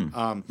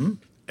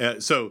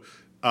 So,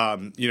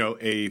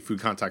 a food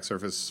contact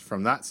surface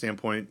from that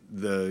standpoint,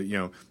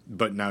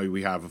 but now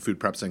we have a food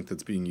prep sink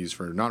that's being used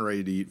for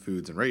non-ready-to-eat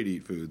foods and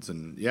ready-to-eat foods.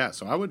 And yeah,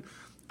 so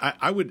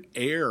I would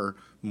err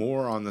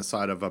more on the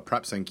side of a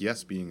prep sink,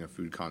 yes, being a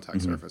food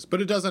contact surface.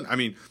 But it doesn't,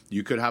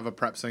 you could have a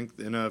prep sink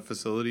in a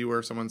facility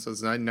where someone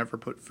says, I never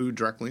put food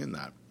directly in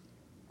that.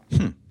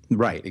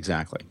 Right,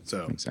 exactly.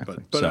 So, exactly.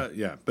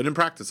 But in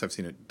practice, I've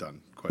seen it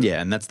done quite a bit.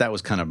 Yeah, and that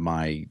was kind of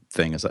my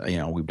thing. Is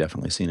we've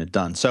definitely seen it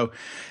done. So,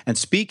 and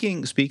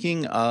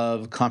speaking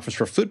of Conference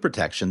for Food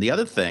Protection, the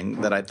other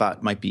thing that I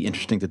thought might be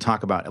interesting to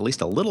talk about at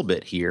least a little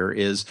bit here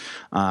is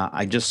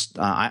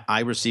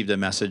I received a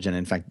message, and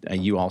in fact,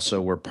 you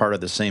also were part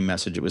of the same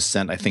message. It was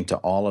sent, I think, to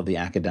all of the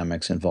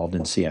academics involved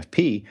in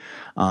CFP,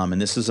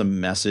 and this is a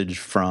message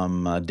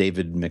from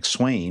David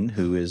McSwain,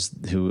 who is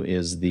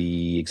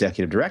the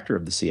executive director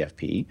of the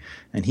CFP,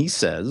 and he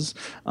says,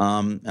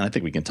 and I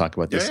think we can talk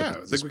about this. Yeah,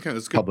 I think we can.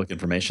 It's good. Public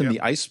information. Yep.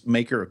 The Ice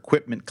Maker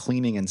Equipment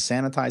Cleaning and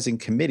Sanitizing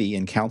Committee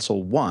in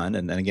Council 1,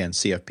 and again,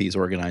 CFP is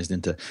organized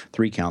into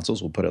 3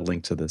 councils. We'll put a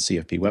link to the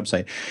CFP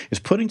website, is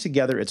putting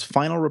together its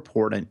final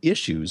report on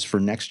issues for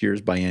next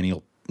year's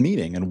biennial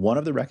meeting. And one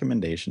of the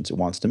recommendations it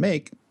wants to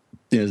make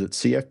is that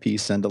CFP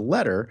send a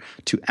letter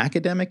to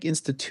academic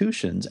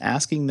institutions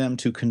asking them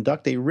to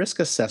conduct a risk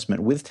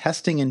assessment with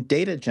testing and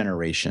data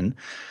generation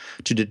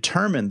to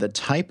determine the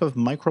type of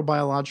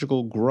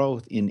microbiological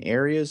growth in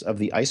areas of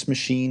the ice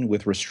machine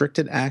with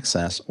restricted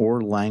access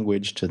or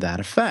language to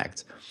that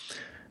effect.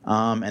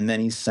 And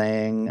then he's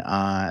saying,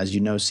 as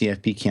you know,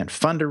 CFP can't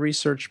fund a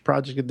research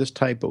project of this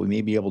type, but we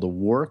may be able to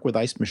work with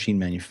ice machine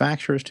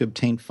manufacturers to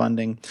obtain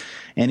funding.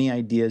 Any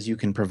ideas you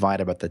can provide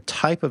about the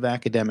type of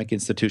academic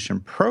institution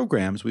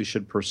programs we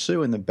should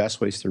pursue and the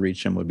best ways to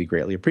reach them would be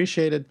greatly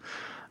appreciated.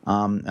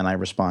 And I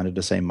responded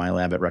to say my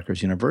lab at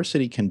Rutgers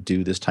University can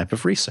do this type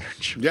of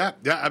research. Yeah,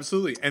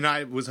 absolutely. And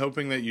I was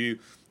hoping that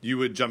you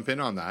would jump in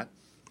on that.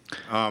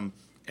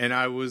 And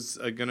I was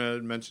going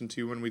to mention to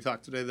you when we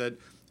talked today that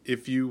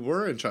if you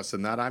were interested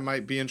in that, I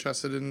might be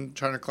interested in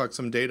trying to collect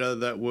some data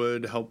that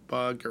would help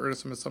get rid of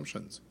some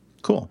assumptions.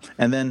 Cool.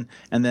 And then,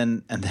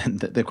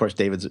 of course,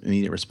 David's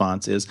immediate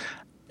response is,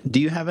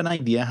 do you have an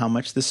idea how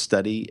much a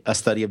study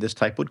of this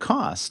type would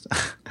cost?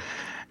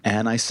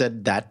 And I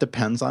said, that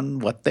depends on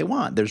what they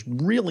want. There's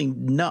really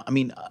no,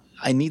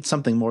 I need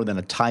something more than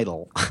a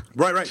title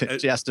right.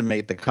 to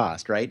estimate the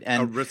cost, right?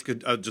 And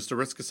just a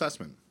risk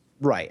assessment.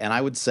 Right, and I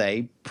would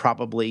say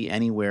probably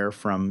anywhere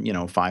from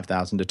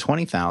 $5,000 to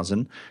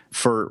 $20,000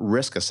 for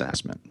risk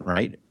assessment.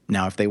 Right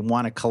now, if they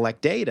want to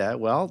collect data,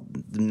 well,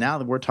 now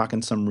that we're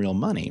talking some real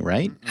money,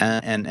 right?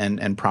 Mm-hmm.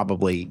 And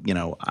probably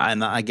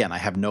and again, I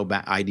have no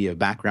idea of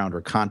background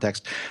or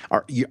context.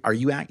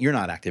 You're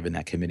not active in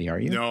that committee, are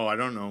you? No, I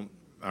don't know.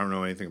 I don't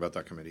know anything about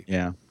that committee.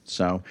 Yeah.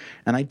 So,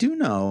 and I do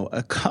know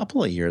a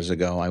couple of years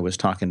ago, I was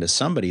talking to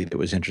somebody that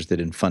was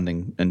interested in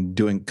funding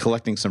and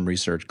collecting some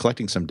research,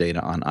 collecting some data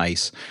on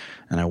ice.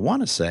 And I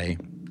want to say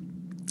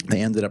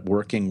they ended up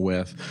working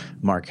with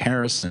Mark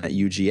Harrison at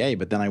UGA,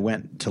 but then I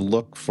went to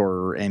look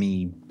for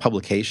any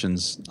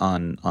publications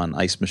on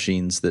ice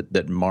machines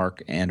that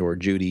Mark and or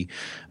Judy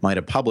might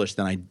have published.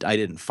 Then I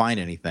didn't find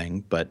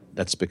anything, but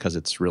that's because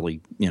it's really,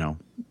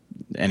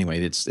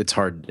 anyway, it's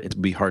hard.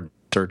 It'd be hard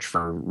search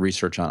for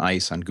research on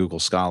ice on Google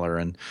Scholar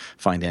and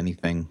find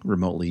anything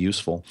remotely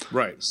useful.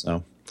 Right.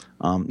 So,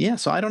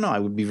 so I don't know. I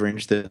would be very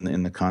interested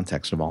in the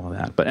context of all of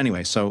that. But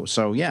anyway, so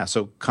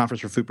Conference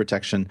for Food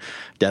Protection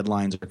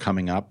deadlines are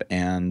coming up,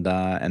 and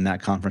that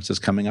conference is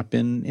coming up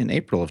in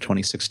April of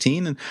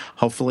 2016, and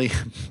hopefully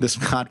this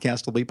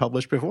podcast will be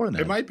published before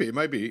then. It might be.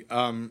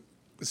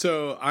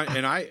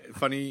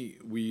 Funny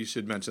we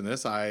should mention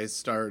this. I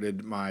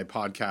started my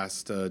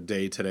podcast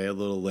day today a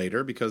little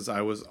later because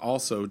I was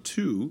also,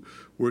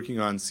 working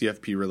on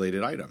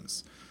CFP-related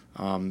items.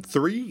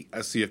 3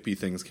 CFP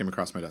things came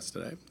across my desk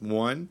today.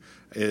 One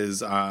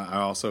is I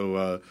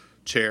also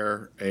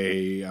chair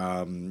a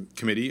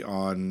committee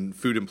on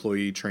food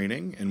employee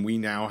training, and we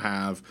now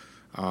have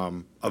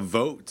a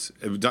vote.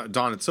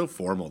 Don, it's so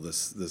formal,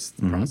 this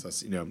mm-hmm.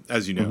 process,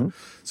 as you know. Mm-hmm.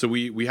 So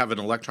we have an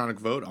electronic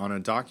vote on a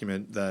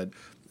document that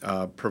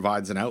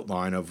provides an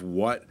outline of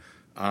what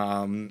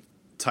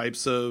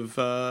types of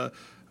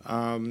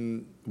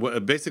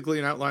basically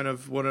an outline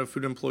of what a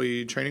food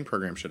employee training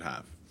program should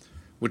have,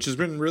 which has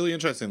been really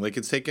interesting. Like,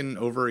 it's taken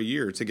over a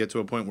year to get to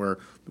a point where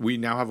we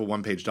now have a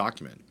 1-page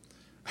document.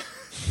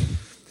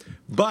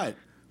 But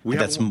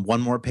that's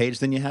one more page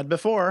than you had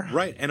before.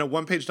 Right. And a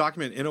 1-page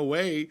document, in a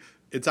way,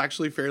 it's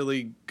actually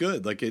fairly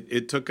good. Like,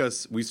 it took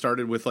us, we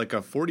started with like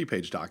a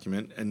 40-page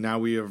document, and now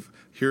we have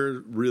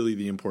here really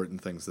the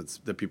important things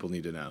that people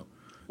need to know.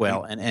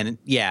 Well, and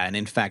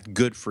in fact,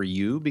 good for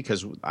you,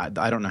 because I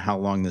don't know how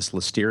long this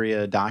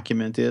Listeria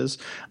document is,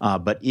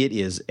 but it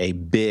is a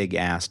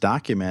big-ass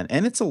document,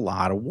 and it's a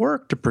lot of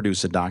work to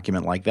produce a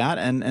document like that.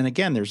 And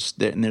again, there's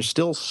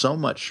still so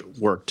much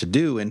work to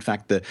do. In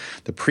fact,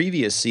 the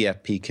previous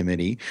CFP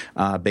committee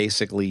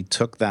basically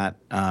took that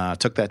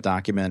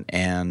document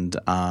and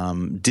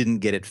didn't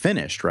get it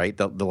finished. Right,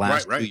 the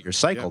last 2-year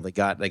cycle,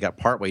 yeah. They got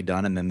partway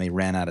done, and then they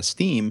ran out of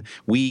steam.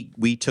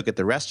 We took it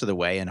the rest of the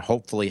way, and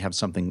hopefully have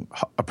something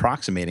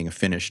approximating a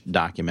finished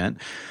document.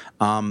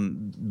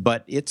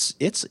 But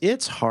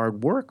it's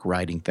hard work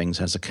writing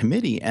things as a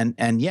committee, and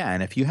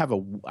if you have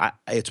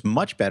it's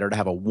much better to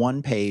have a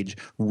 1-page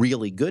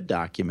really good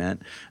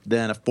document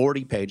than a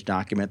 40-page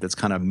document that's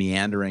kind of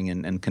meandering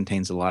and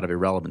contains a lot of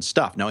irrelevant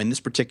stuff. Now, in this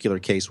particular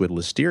case with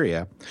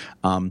listeria,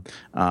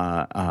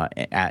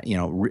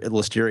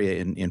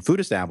 listeria in food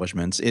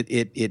establishments,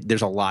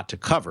 there's a lot to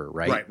cover,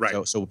 right?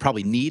 Right. So it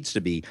probably needs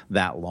to be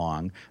that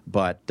long,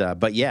 but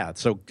yeah.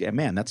 So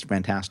man, that's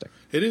fantastic.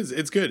 It is.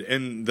 It's good,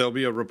 and there'll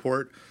be a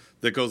report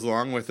that goes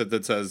along with it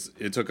that says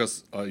it took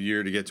us a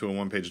year to get to a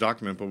 1-page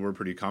document, but we're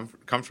pretty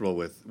comfortable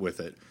with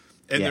it.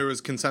 And there was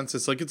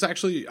consensus. Like, it's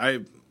actually, I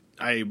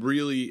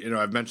really,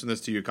 I've mentioned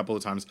this to you a couple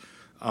of times.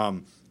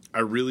 I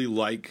really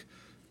like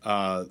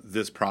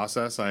this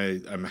process.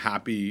 I'm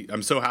happy.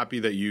 I'm so happy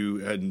that you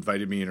had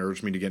invited me and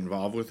urged me to get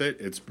involved with it.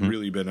 It's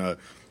really been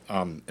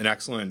an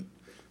excellent,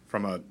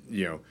 from a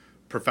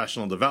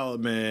professional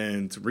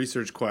development,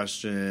 research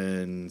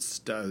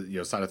questions,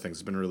 side of things.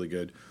 It's been really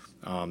good.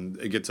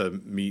 I get to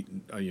meet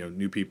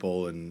new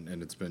people,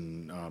 and it's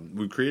been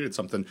we've created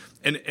something.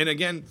 And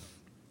again,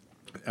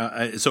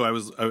 so I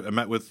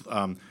met with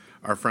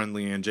our friend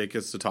Leanne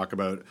Jacobs to talk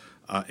about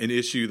an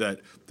issue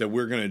that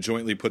we're going to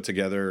jointly put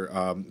together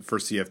for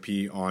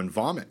CFP on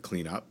vomit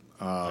cleanup.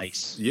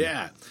 Nice.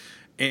 Yeah,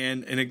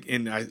 and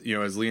I,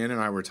 as Leanne and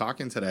I were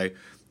talking today,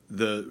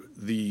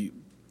 the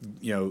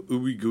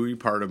ooey gooey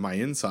part of my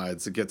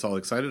insides that gets all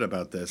excited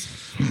about this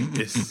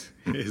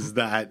is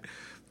that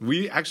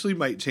we actually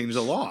might change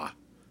the law.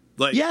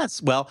 Like,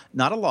 yes, well,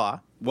 not a law.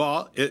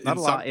 Well, not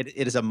a law. It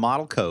is a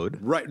model code.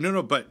 Right.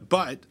 No.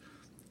 But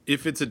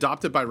if it's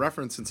adopted by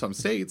reference in some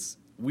states,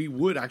 we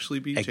would actually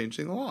be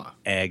changing the law.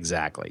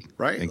 Exactly.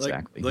 Right.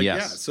 Exactly. Like,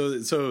 yes.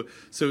 Yeah. So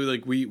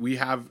like we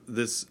have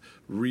this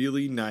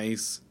really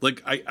nice.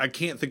 Like, I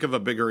can't think of a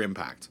bigger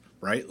impact.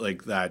 Right.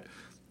 Like that.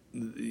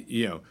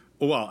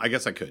 Well, I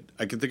guess I could.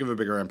 I can think of a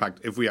bigger impact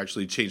if we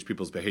actually change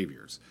people's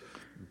behaviors.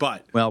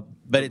 But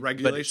the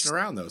regulation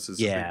around those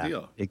is a big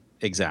deal.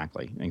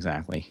 Exactly.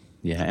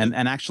 Yeah,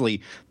 and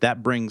actually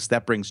that brings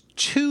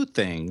two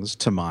things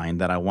to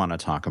mind that I want to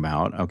talk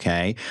about.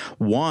 Okay,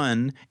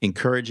 one,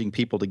 encouraging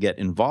people to get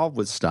involved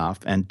with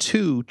stuff, and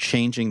two,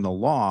 changing the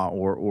law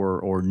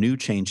or new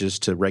changes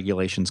to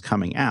regulations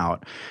coming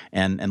out.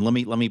 And let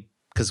me.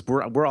 Because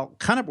we're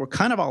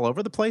kind of all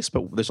over the place,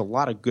 but there's a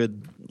lot of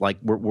good, like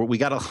we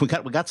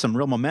got some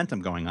real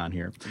momentum going on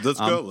here. Let's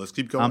go. Let's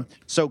keep going.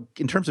 So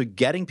in terms of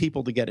getting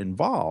people to get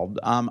involved,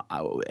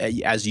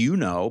 as you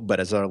know, but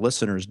as our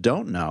listeners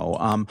don't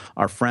know,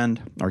 our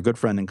good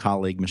friend and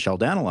colleague Michelle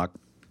Daniluk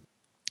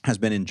has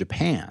been in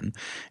Japan.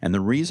 And the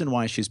reason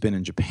why she's been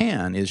in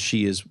Japan is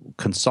she is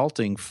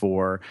consulting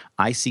for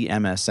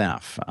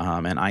ICMSF.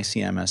 And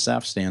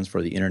ICMSF stands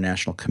for the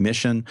International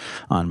Commission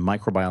on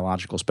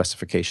Microbiological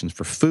Specifications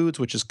for Foods,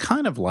 which is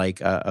kind of like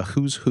a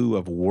who's who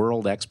of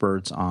world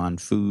experts on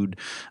food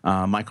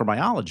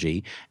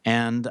microbiology.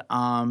 And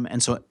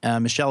so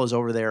Michelle is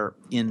over there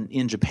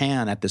in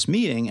Japan at this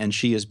meeting, and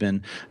she has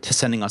been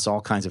sending us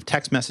all kinds of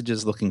text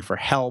messages looking for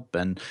help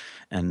and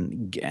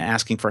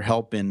asking for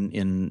help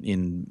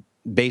in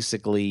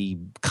basically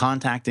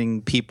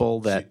contacting people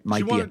that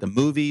might be at the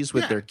movies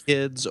with their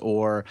kids,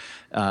 or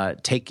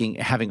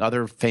having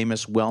other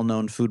famous,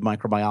 well-known food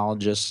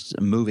microbiologists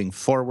moving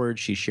forward.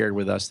 She shared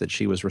with us that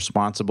she was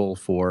responsible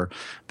for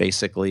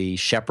basically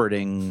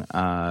shepherding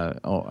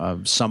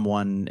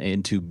someone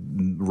into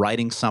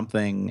writing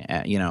something,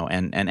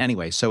 and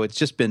anyway, so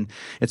it's been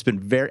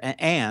very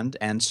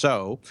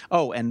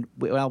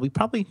we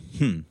probably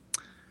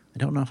I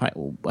don't know if I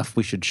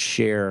should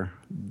share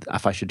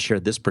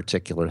this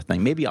particular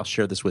thing. Maybe I'll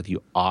share this with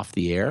you off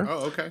the air.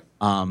 Oh, okay.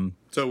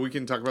 So we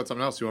can talk about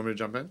something else. You want me to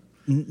jump in?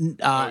 You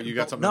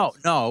got something else?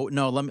 No.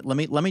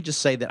 Let me just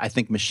say that I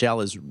think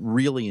Michelle is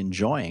really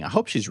enjoying. I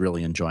hope she's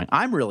really enjoying.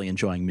 I'm really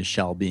enjoying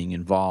Michelle being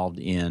involved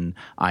in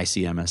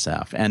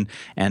ICMSF,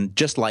 and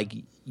just like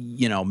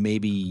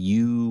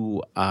maybe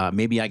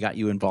I got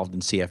you involved in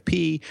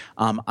CFP.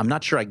 I'm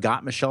not sure I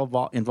got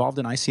Michelle involved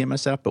in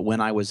ICMSF, but when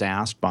I was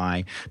asked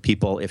by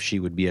people if she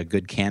would be a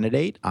good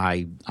candidate,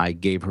 I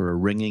gave her a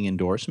ringing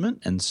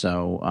endorsement, and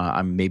so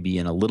I'm maybe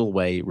in a little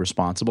way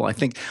responsible. I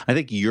think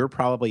you're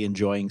probably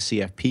enjoying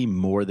CFP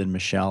more than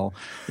Michelle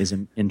is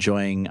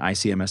enjoying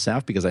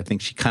ICMSF, because I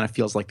think she kind of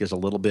feels like there's a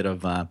little bit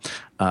of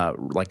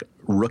like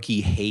rookie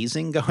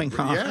hazing going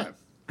on. Yeah.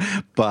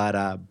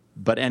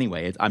 But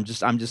anyway,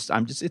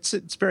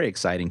 it's very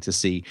exciting to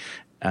see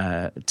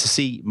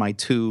my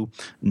two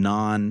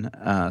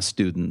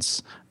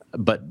non-students,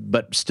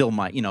 but still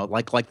my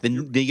like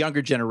the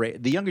younger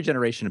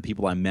generation of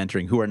people I'm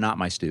mentoring who are not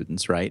my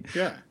students, right?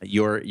 Yeah.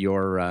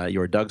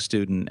 You're Doug's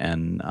student,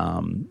 and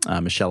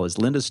Michelle is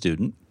Linda's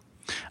student.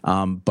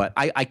 But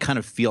I kind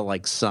of feel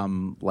like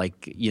I'm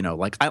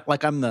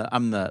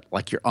the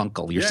like your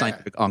uncle, your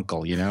scientific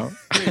uncle, Yeah,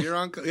 your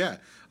uncle. Yeah,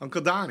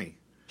 Uncle Donnie.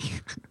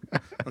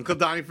 Uncle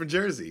Donnie from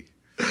Jersey.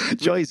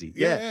 Jersey.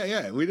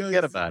 Yeah. We know.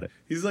 Forget about it.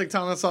 He's like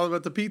telling us all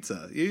about the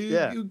pizza.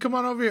 You come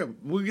on over here.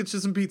 We'll get you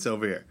some pizza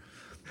over here.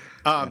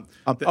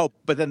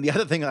 But then the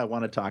other thing I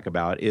want to talk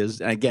about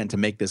is, again, to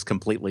make this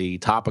completely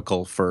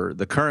topical for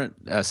the current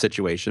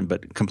situation,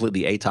 but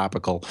completely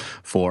atopical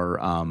for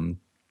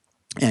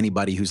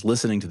anybody who's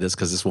listening to this,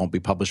 because this won't be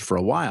published for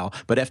a while.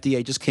 But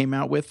FDA just came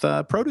out with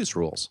produce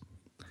rules.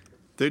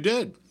 They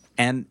did.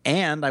 And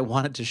I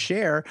wanted to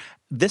share,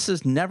 this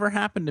has never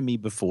happened to me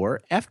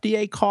before.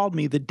 FDA called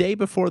me the day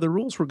before the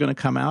rules were going to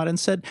come out and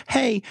said,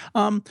 "Hey,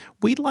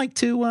 we'd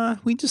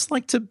just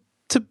like to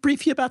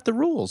brief you about the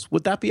rules.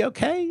 Would that be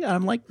okay?"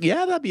 I'm like,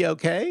 "Yeah, that'd be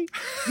okay.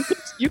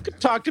 You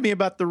could talk to me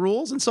about the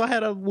rules." And so I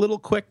had a little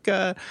quick,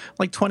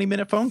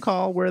 20-minute phone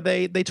call where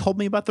they told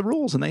me about the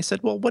rules, and they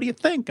said, "Well, what do you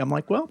think?" I'm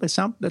like, "Well, that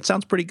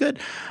sounds pretty good.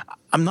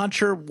 I'm not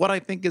sure what I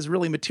think is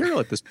really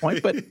material at this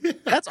point, but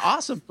that's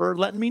awesome for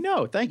letting me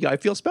know. Thank you. I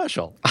feel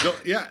special." So,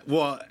 yeah,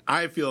 well,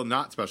 I feel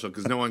not special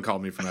because no one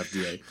called me from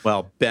FDA.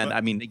 Well, Ben,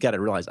 I mean, you got to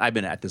realize I've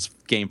been at this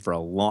game for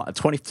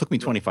took me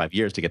 25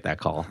 years to get that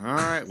call. All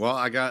right. Well,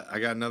 I got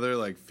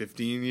another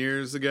 15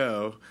 years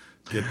ago.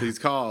 Get these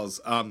calls.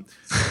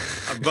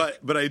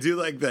 But I do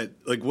like that.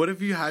 What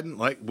if you didn't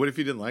like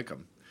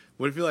them?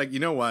 What if you're like, you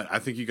know what? I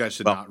think you guys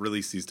should not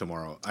release these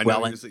tomorrow. I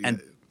know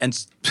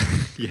and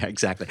yeah,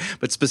 exactly.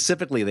 But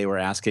specifically, they were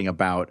asking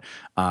about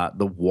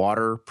the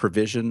water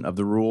provision of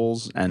the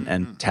rules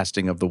and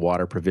testing of the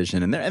water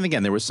provision. And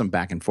again, there was some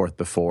back and forth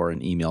before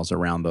in emails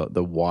around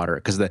the water,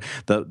 because the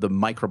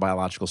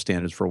microbiological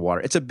standards for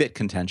water, it's a bit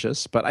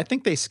contentious, but I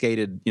think they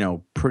skated,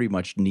 pretty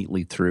much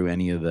neatly through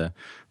any of the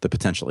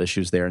potential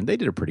issues there, and they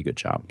did a pretty good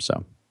job.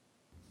 So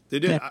they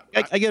did. Yeah,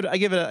 I give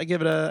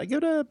it a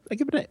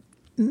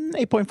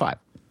 8.5.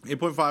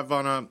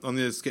 8.5 on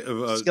the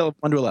scale of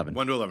 1 to 11.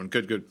 1 to 11.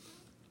 Good.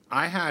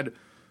 I had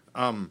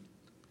some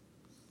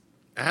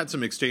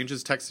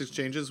text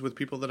exchanges with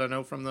people that I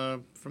know from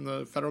the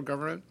federal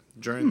government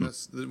during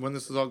when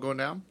this was all going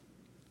down.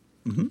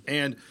 Mm-hmm.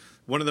 And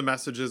one of the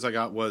messages I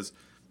got was,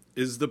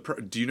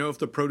 do you know if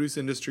the produce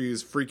industry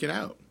is freaking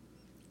out?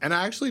 And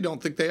I actually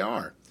don't think they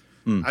are.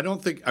 I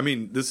don't think,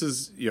 this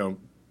is,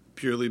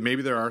 purely,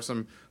 maybe there are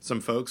some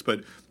folks,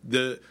 but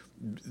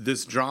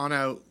this drawn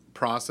out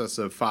process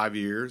of 5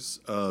 years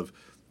of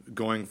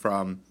going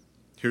from,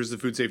 here's the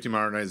Food Safety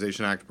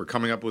Modernization Act, we're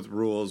coming up with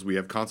rules, we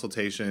have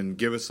consultation,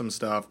 give us some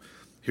stuff,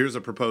 here's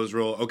a proposed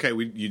rule, okay,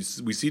 we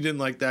see you didn't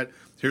like that,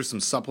 here's some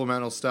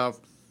supplemental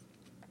stuff,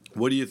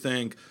 what do you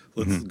think?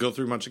 Let's go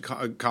through a bunch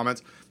of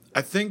comments.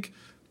 I think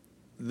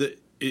that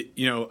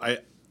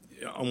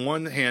on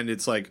one hand,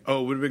 it's like,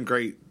 oh, it would have been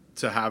great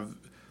to have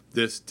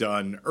this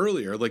done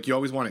earlier. You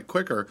always want it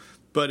quicker.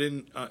 But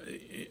in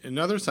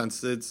another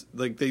sense, it's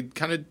like they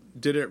kind of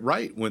did it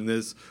right with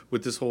this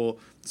whole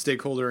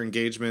stakeholder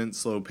engagement,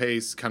 slow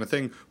pace kind of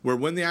thing, where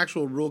when the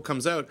actual rule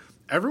comes out,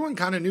 everyone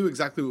kind of knew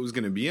exactly what was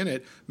going to be in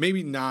it.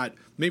 Maybe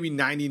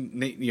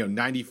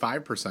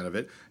 95% of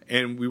it.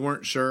 And we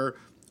weren't sure.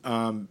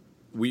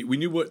 We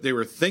knew what they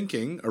were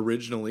thinking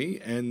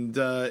originally, and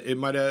it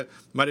might have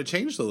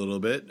changed a little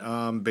bit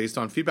based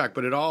on feedback.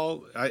 But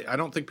I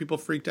don't think people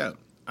freaked out.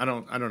 I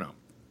don't know.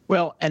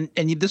 Well, and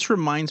this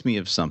reminds me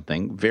of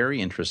something very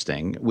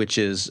interesting, which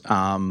is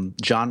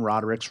John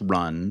Roderick's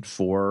run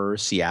for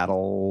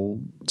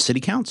Seattle City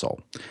Council.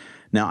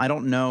 Now, I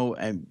don't know.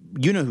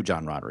 You know who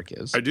John Roderick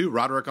is? I do.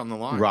 Roderick on the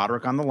Line.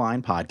 Roderick on the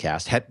Line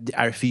podcast.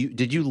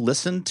 Did you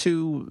listen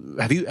to?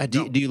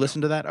 Do you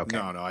listen to that? Okay.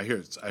 No. I hear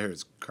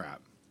it's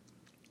crap.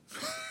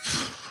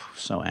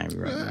 So angry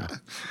right now.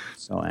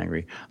 So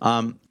angry.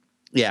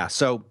 Yeah.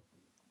 So.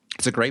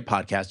 It's a great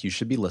podcast. You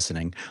should be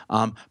listening.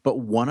 But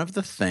one of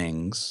the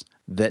things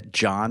that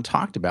John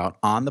talked about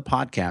on the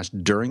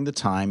podcast during the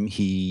time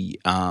he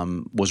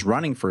was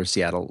running for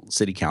Seattle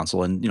City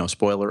Council, and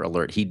spoiler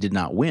alert, he did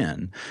not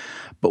win.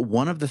 But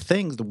one of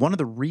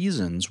the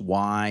reasons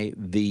why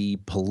the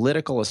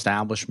political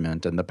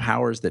establishment and the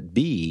powers that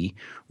be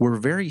were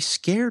very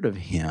scared of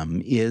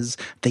him is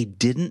they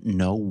didn't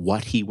know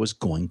what he was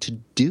going to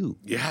do.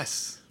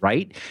 Yes.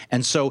 Right?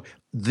 And so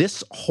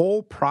this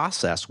whole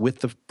process with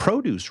the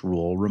produce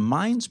rule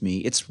reminds me,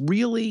 it's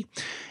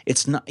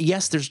not,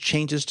 yes, there's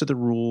changes to the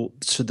rule,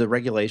 to the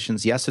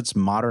regulations. Yes, it's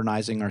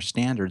modernizing our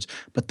standards.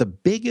 But the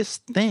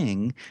biggest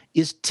thing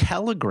is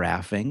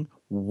telegraphing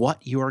what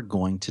you're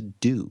going to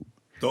do.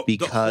 The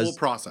whole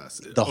process.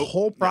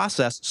 Whole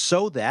process,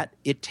 so that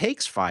it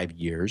takes 5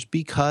 years,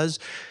 because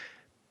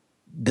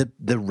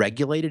the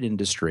regulated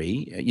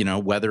industry,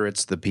 whether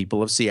it's the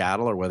people of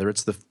Seattle or whether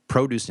it's the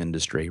produce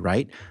industry,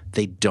 right?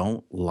 They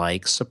don't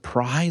like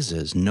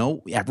surprises.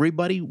 No,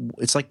 everybody,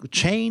 it's like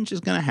change is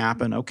going to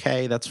happen.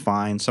 Okay, that's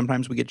fine.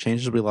 Sometimes we get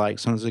changes we like.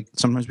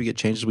 Sometimes we get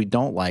changes we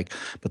don't like.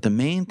 But the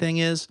main thing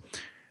is,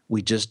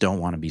 we just don't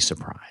want to be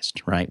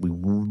surprised, right?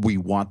 We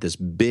want this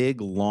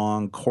big,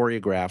 long,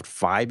 choreographed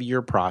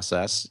 5-year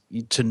process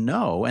to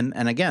know.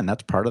 And again,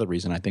 that's part of the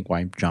reason I think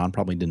why John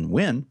probably didn't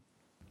win.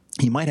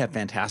 He might have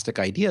fantastic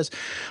ideas,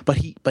 but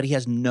he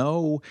has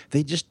no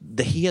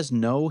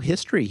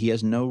history. He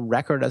has no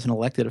record as an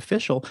elected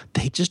official.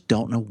 They just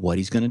don't know what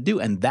he's going to do,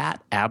 and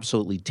that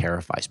absolutely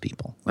terrifies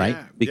people, right?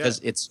 Because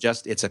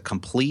it's a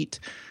complete,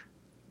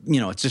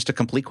 it's just a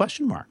complete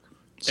question mark.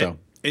 So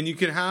and you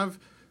can have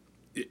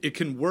it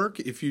can work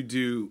if you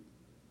do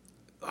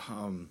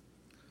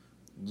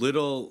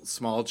little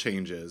small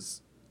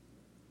changes,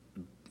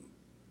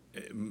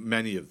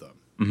 many of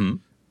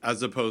them,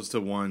 as opposed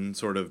to one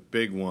sort of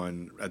big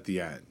one at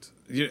the end.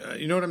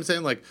 You know what I'm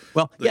saying?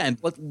 Well, yeah, and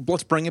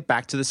let's bring it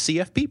back to the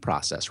CFP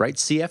process, right?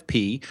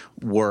 CFP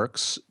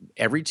works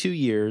every 2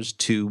 years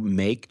to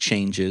make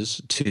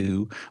changes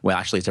to, well,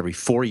 actually, it's every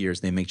 4 years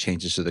they make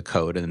changes to the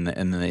code, and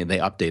then they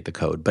update the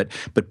code.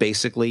 But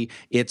basically,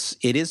 it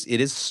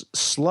is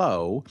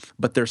slow,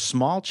 but they're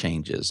small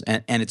changes,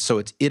 and it's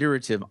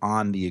iterative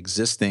on the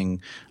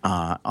existing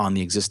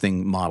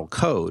model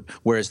code.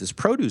 Whereas this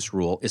produce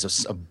rule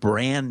is a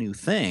brand new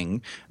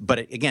thing, but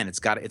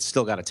it's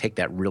still got to take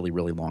that really,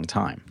 really long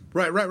time.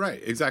 Right,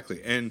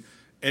 exactly. And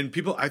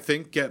people, I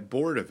think, get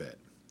bored of it,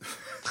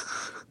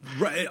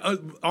 right,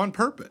 on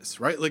purpose,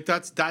 right? Like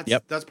that's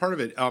part of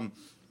it.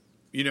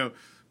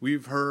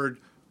 We've heard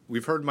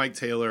Mike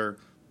Taylor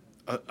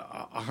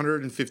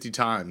 150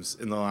 times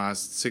in the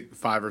last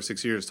 5 or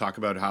 6 years talk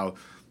about how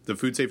the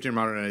Food Safety and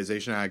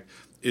Modernization Act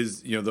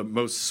is, the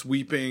most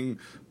sweeping,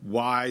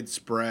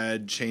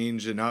 widespread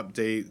change and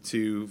update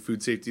to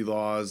food safety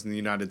laws in the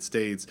United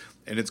States,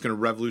 and it's going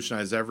to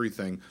revolutionize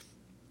everything.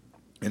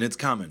 And it's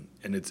coming,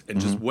 and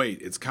just wait.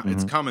 It's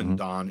coming,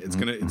 Don. It's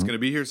gonna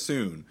be here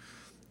soon.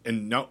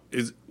 And no,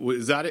 is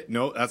that it?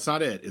 No, that's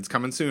not it. It's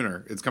coming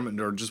sooner. It's coming,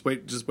 or just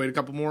wait a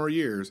couple more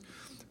years.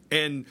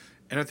 And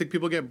I think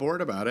people get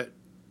bored about it,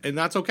 and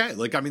that's okay.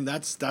 Like, I mean,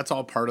 that's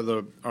all part of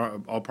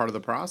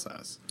the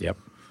process. Yep.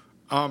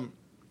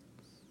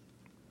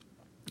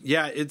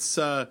 Yeah, it's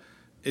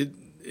it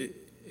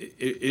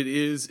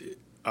is.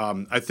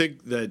 I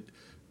think that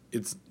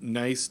it's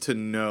nice to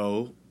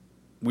know.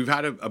 We've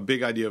had a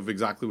big idea of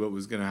exactly what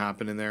was going to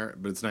happen in there,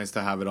 but it's nice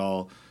to have it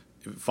all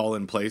fall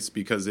in place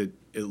because it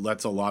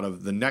lets a lot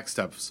of the next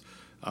steps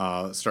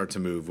start to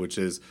move, which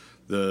is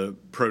the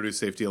Produce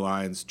Safety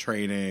Alliance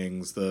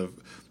trainings, the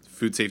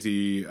Food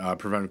Safety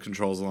Preventive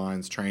Controls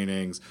Alliance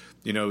trainings.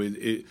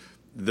 The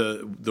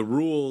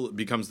rule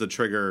becomes the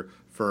trigger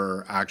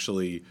for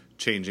actually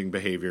changing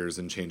behaviors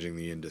and changing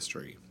the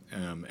industry.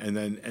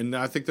 And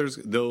I think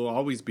there'll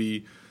always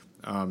be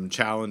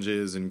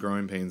challenges and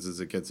growing pains as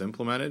it gets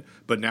implemented,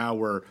 but now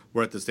we're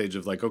at the stage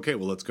of like, okay,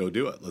 well, let's go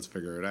do it. Let's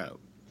figure it out.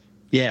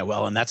 Yeah,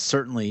 well, and that's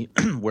certainly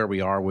where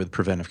we are with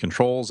preventive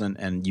controls,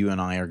 and you and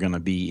I are going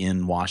to be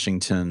in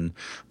Washington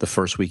the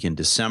first week in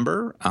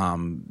December.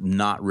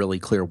 Not really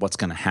clear what's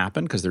going to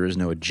happen because there is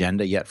no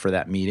agenda yet for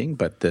that meeting,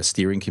 but the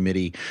steering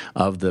committee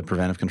of the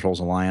Preventive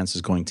Controls Alliance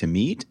is going to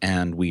meet,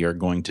 and we are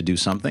going to do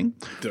something.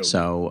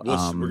 So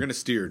we're going to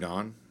steer,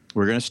 Don.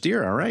 We're going to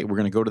steer. All right. We're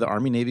going to go to the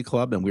Army-Navy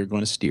Club, and we're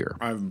going to steer.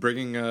 I'm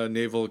bringing a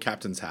naval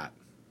captain's hat.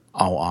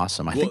 Oh,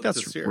 awesome! I think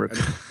that's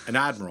an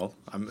admiral.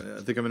 I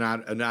think I'm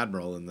an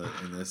admiral in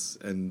this,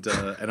 and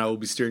I will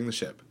be steering the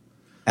ship.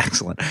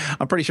 Excellent.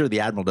 I'm pretty sure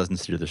the admiral doesn't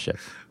steer the ship.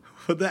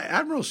 Well, the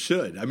admiral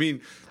should. I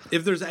mean,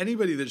 if there's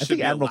anybody that should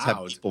be admirals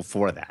allowed, have people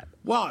for that.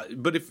 Well,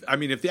 but if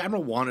the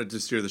admiral wanted to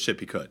steer the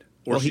ship, he could,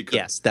 or she could.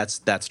 Yes,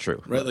 that's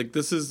true. Right? Like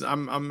this is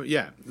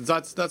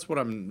that's what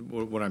I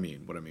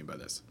mean by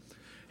this.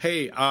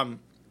 Hey,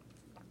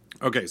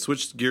 okay,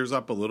 switch gears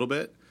up a little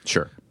bit.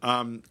 Sure.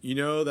 You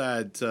know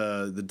that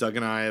the Doug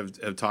and I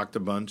have talked a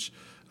bunch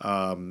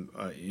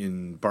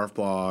in Barf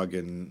Blog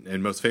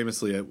and most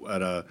famously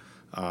at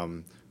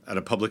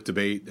a public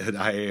debate at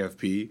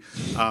IAFP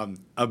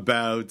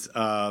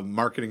about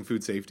marketing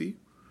food safety.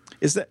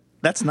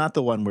 That's not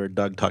the one where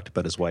Doug talked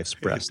about his wife's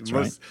breasts,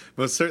 right?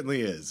 Most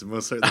certainly is.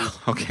 Most certainly.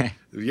 Okay.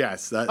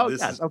 Yes.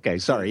 Yes. Okay.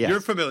 Sorry. Yes.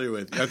 You're familiar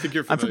with. I think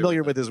you're. I'm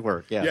familiar with his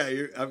work. Yes.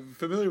 Yeah. I'm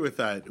familiar with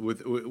that.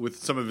 With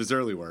some of his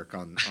early work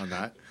on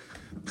that.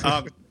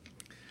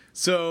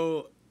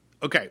 So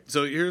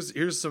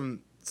here's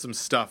some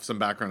stuff, some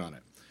background on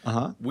it.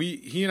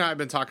 He and I have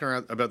been talking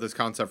about this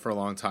concept for a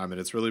long time, and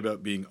it's really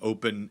about being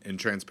open and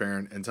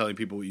transparent and telling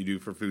people what you do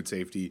for food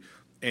safety,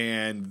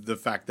 and the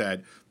fact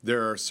that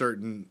there are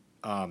certain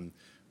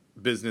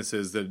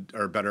businesses that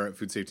are better at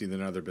food safety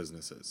than other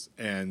businesses,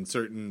 and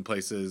certain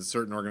places,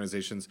 certain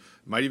organizations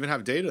might even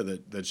have data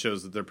that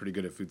shows that they're pretty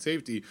good at food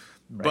safety,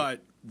 right.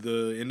 But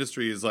the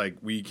industry is like,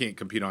 we can't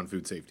compete on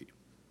food safety,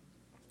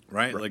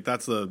 right? Like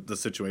that's the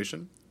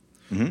situation.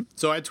 Mm-hmm.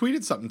 So I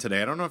tweeted something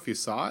today. I don't know if you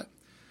saw it.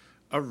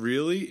 A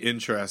really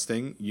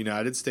interesting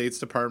United States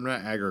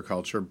Department of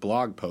Agriculture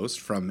blog post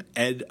from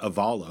Ed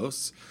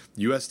Avalos,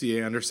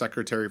 USDA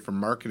Undersecretary for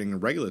Marketing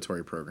and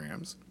Regulatory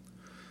Programs.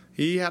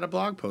 He had a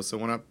blog post that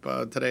went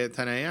up today at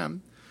 10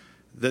 a.m.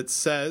 that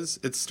says,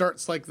 it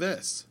starts like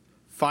this: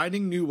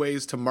 finding new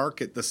ways to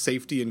market the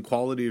safety and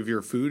quality of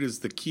your food is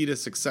the key to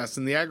success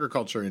in the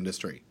agriculture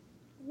industry.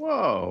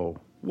 Whoa.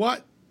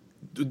 What?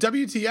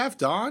 WTF,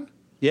 Don?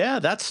 Yeah,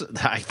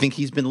 I think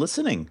he's been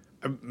listening.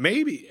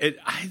 Maybe.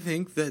 I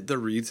think that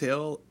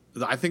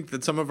I think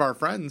that some of our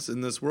friends in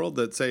this world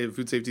that say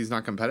food safety is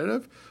not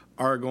competitive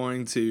are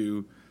going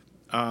to,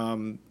 I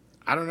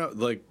don't know,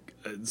 like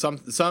some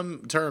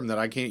term that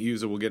I can't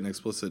use that will get an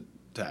explicit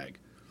tag.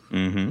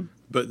 Mm-hmm.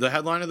 But the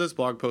headline of this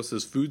blog post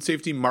is "Food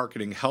Safety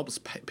Marketing Helps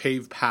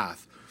Pave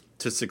Path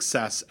to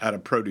Success at a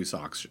Produce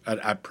Auction."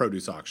 At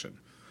Produce Auction.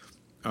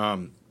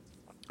 I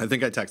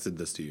think I texted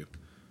this to you.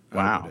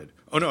 Wow. I did.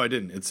 Oh no, I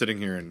didn't. It's sitting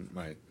here in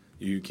my.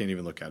 You can't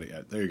even look at it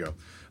yet. There you go.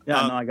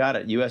 Yeah, no, I got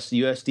it.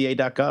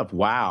 USDA.gov.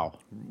 Wow.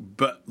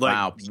 But like,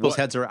 wow. People's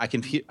heads are. I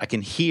can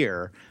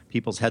hear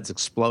people's heads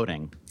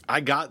exploding. I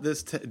got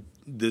this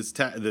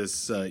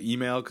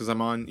email because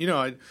I'm on.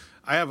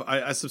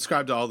 I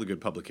subscribe to all the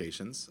good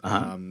publications.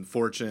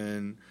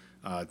 Fortune,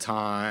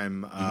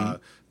 Time,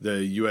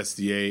 the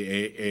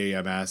USDA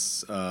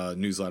AMS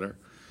newsletter.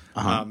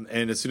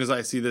 And as soon as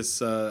I see this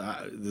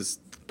this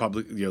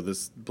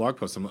blog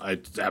post,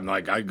 I'm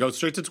like, I go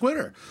straight to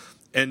Twitter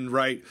and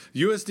write,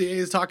 USDA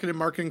is talking and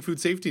marketing food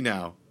safety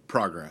now.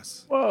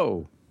 Progress.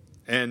 Whoa.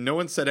 And no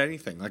one said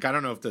anything. Like, I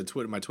don't know if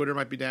my Twitter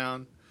might be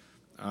down.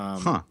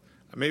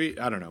 Maybe,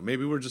 I don't know.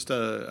 Maybe we're just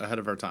ahead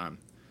of our time.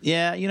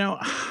 Yeah,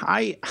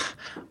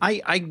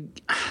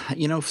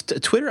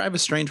 Twitter. I have a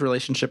strange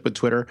relationship with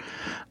Twitter,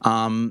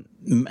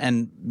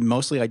 and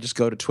mostly I just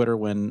go to Twitter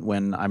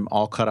when I'm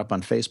all caught up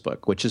on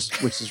Facebook, which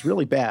is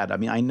really bad. I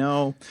mean, I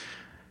know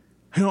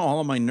all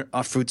of my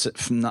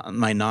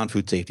my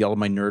non-food safety, all of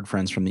my nerd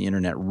friends from the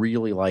internet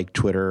really like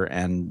Twitter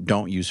and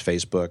don't use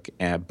Facebook.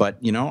 But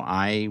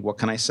what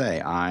can I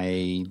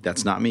say?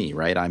 That's not me,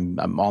 right?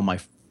 I'm all my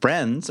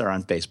friends are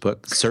on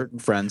Facebook. Certain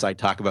friends, I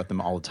talk about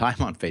them all the time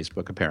on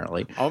Facebook.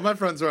 Apparently, all my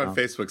friends are on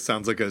Facebook.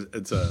 Sounds like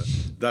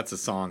that's a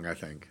song. I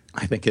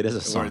think it is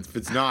a song. Or if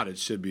it's not, it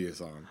should be a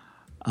song.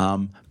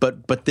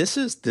 But this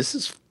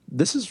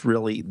is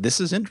really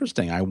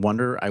interesting. I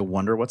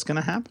wonder what's going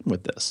to happen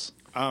with this.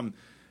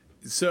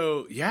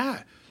 So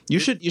yeah, you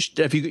should.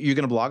 You're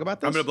going to blog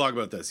about this. I'm going to blog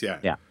about this. Yeah.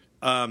 Yeah.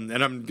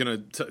 And I'm gonna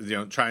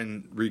try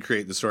and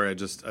recreate the story I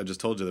just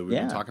told you that we've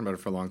been talking about it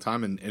for a long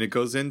time, and it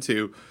goes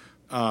into.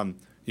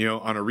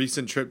 On a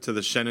recent trip to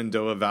the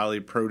Shenandoah Valley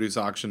Produce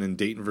Auction in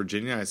Dayton,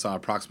 Virginia, I saw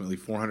approximately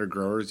 400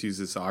 growers use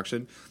this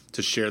auction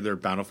to share their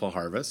bountiful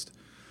harvest.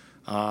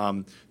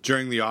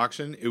 During the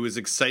auction, it was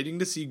exciting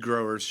to see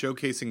growers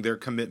showcasing their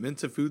commitment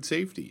to food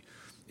safety.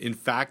 In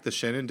fact, the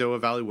Shenandoah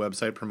Valley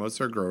website promotes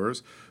their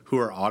growers who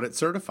are audit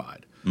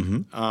certified.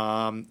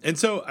 Mm-hmm. And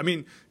so, I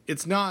mean,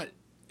 it's not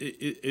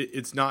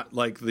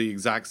like the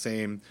exact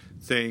same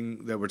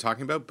thing that we're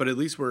talking about, but at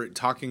least we're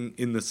talking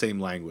in the same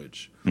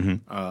language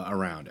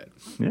around it.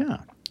 Yeah.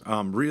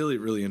 Really,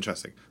 really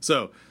interesting.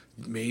 So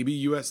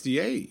maybe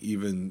USDA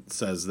even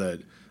says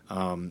that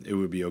it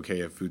would be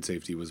okay if food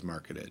safety was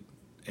marketed,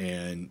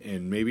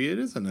 and maybe it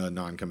isn't a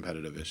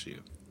non-competitive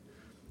issue.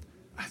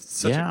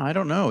 I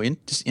don't know.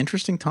 Just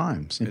interesting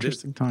times.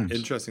 Interesting times.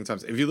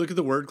 If you look at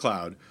the word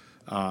cloud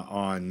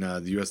on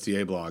the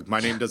USDA blog, my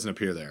name doesn't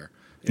appear there.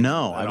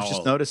 No, I was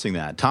just noticing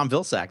that. Tom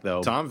Vilsack,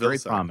 though, very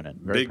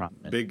prominent, very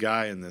prominent. Big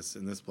guy in this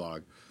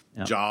blog.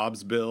 Yep.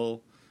 Jobs,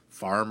 bill,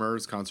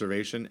 farmers,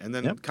 conservation, and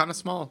then kind of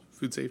small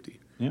food safety.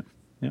 Yeah,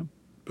 yeah.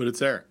 But it's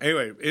there.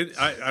 Anyway,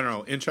 I don't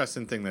know.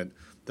 Interesting thing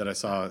that I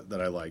saw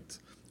that I liked.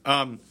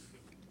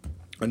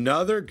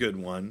 Another good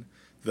one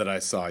that I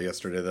saw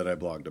yesterday that I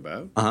blogged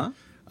about.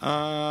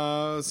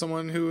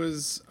 Someone who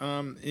is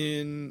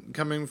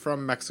coming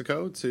from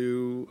Mexico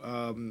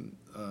to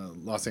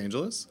Los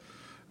Angeles.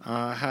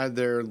 Had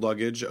their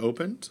luggage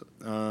opened,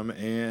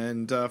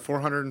 and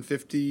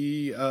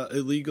 450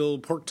 illegal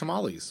pork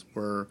tamales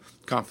were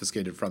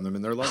confiscated from them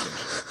in their luggage.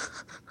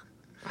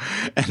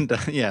 And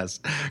yes,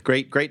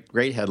 great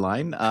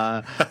headline.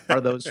 Are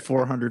those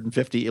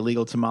 450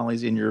 illegal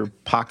tamales in your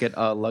pocket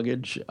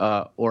luggage,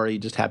 or are you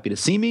just happy to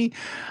see me?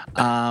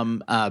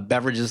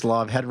 Beverages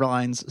Law of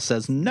Headlines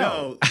says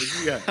no.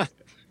 Yeah.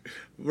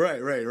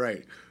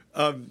 Right.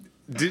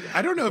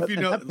 I don't know if you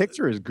know. That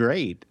picture is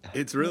great.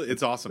 It's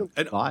awesome.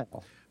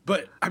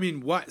 But I mean,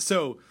 why?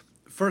 So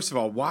first of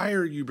all, why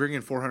are you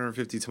bringing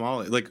 450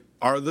 tamales? Like,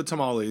 are the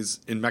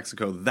tamales in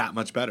Mexico that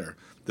much better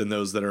than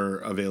those that are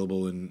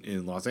available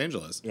in Los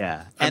Angeles?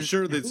 Yeah, I'm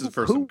sure this is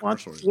for some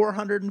commercial reason.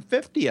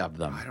 450 of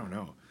them? I don't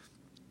know.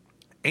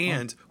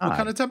 And what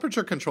kind of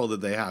temperature control did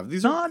they have?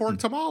 These are pork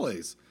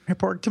tamales. They're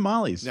pork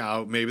tamales.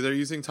 Now, maybe they're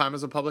using time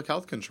as a public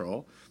health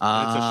control,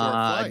 and it's a short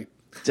flight.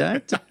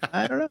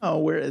 I don't know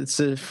where it's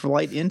a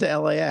flight into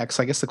LAX.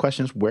 I guess the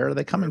question is, where are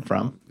they coming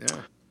from?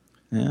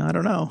 Yeah, I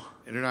don't know.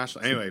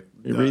 International. Anyway,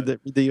 read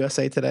the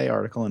USA Today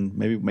article, and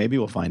maybe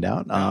we'll find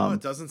out. No,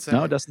 it doesn't say.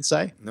 No, it doesn't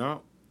say.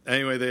 No.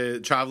 Anyway,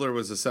 the traveler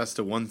was assessed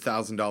a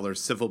 $1,000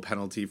 civil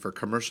penalty for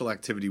commercial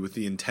activity with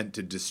the intent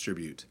to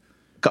distribute.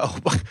 Oh,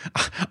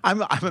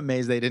 I'm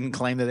amazed they didn't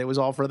claim that it was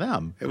all for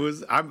them. It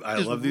was. I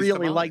love these.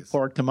 Really tamales. like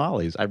pork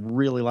tamales. I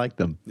really like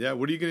them. Yeah.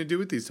 What are you going to do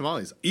with these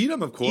tamales? Eat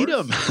them, of course. Eat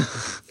them.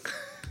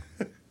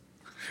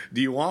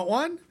 Do you want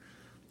one?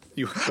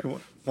 You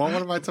want one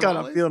of my tamales? God,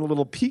 I'm feeling a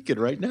little peaked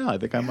right now. I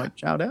think I might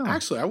chow down.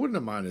 Actually, I wouldn't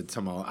have minded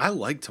tamale. I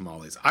like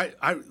tamales. I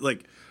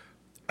like.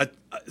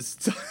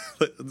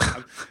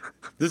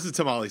 This is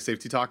tamale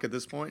safety talk at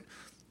this point,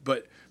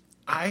 but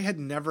I had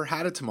never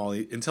had a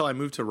tamale until I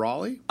moved to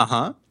Raleigh.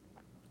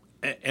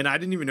 And I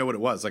didn't even know what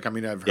it was. Like, I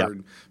mean, I've Yep.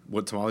 heard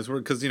what tamales were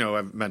because,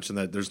 I've mentioned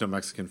that there's no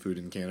Mexican food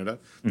in Canada.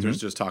 There's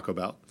just Taco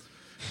Bell.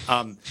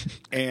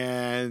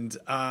 And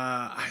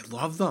I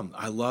love them.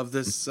 I love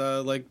this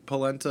like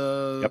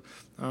polenta,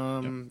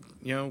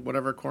 Yep.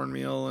 whatever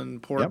cornmeal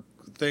and pork Yep.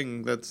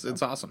 thing.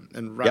 It's awesome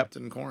and wrapped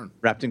in corn.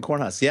 Wrapped in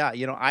corn husks. Yeah,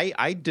 you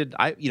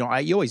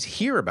always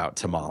hear about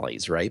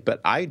tamales, right?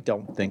 But I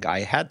don't think I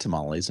had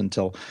tamales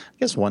until I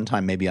guess one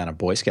time maybe on a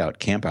Boy Scout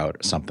camp out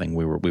or something.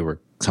 We were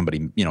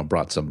somebody,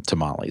 brought some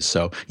tamales.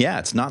 So yeah,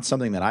 it's not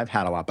something that I've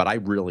had a lot, but I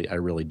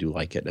really do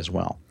like it as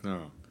well.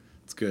 Oh,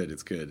 it's good.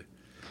 It's good.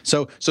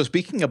 So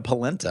speaking of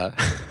polenta,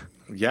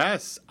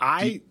 Yes,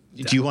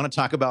 do you want to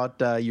talk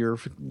about your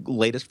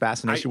latest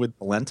fascination with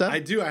polenta? I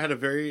do. I had a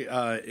very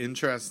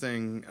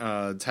interesting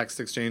text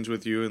exchange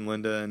with you and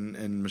Linda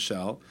and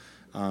Michelle,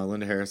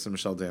 Linda Harris and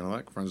Michelle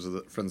Danilek, friends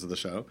of the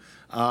show,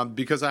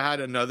 because I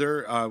had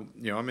another.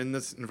 I'm in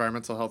this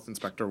environmental health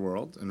inspector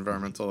world,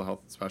 environmental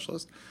health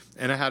specialist,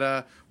 and I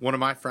had one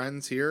of my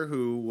friends here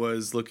who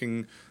was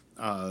looking.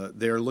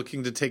 They're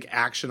looking to take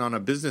action on a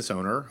business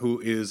owner who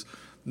is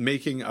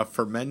making a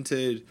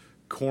fermented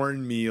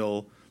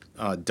cornmeal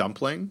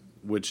dumpling,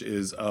 which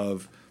is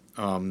of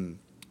Guyanese.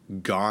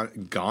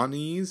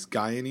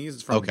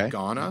 It's from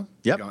Ghana.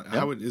 Yep.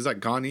 Is that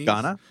Guyanese?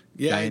 Ghana?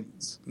 Yeah.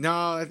 Guyanese.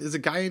 No, is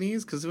it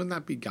Guyanese? Because wouldn't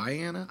that be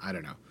Guyana? I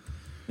don't know.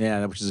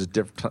 Yeah, which is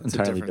entirely It's a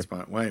different different.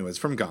 spot. Well, anyways,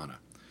 from Ghana.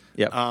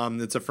 Yep.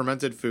 It's a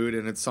fermented food,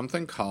 and it's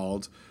something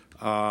called,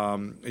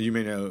 you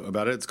may know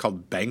about it, it's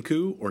called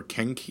Banku or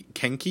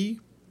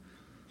Kenki.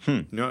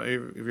 No, have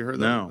you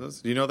heard No. of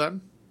those? Do you know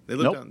them? They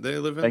live They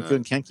live in Banku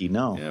and Kenki.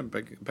 No. Yeah,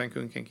 Banku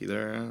and Kenki.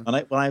 They're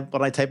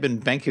When I type in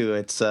Banku,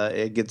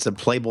 it gets a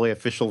Playboy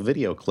official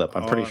video clip.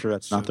 I'm pretty sure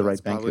that's not the right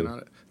probably Banku. not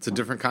it. It's a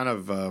different kind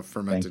of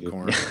fermented Banku.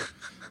 corn.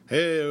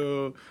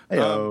 Hey-o.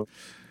 Hey-o.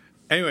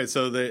 Anyway,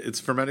 so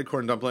it's fermented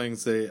corn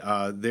dumplings. They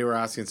were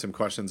asking some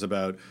questions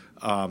about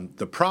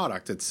the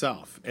product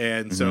itself,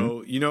 and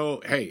so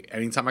hey,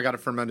 anytime I got a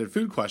fermented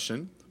food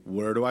question,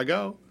 where do I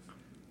go?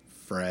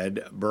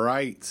 Fred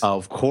Bright,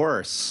 Of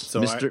course,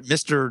 So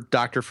Mr.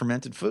 Dr.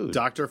 Fermented Food.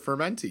 Dr.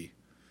 Fermenti.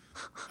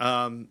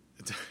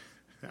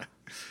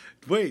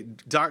 Wait,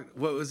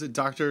 what was it,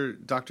 Dr.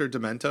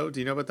 Demento? Do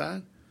you know about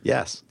that?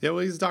 Yes. Yeah,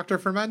 well, he's Dr.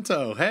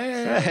 Fermento.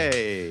 Hey.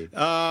 Hey.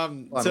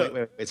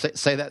 Wait.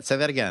 Say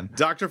that again.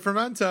 Dr.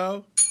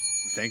 Fermento.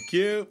 Thank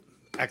you.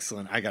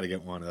 Excellent. I got to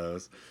get one of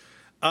those.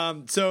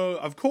 So,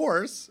 of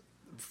course,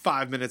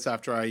 5 minutes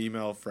after I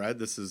email Fred,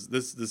 this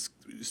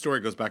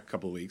story goes back a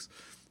couple of weeks.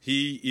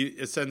 He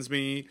sends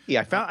me.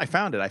 Yeah, I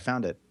found it. I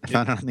found it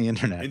on the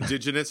internet.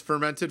 Indigenous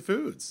fermented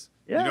foods.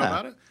 Yeah. You know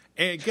about it?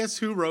 And guess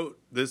who wrote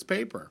this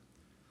paper?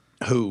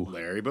 Who?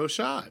 Larry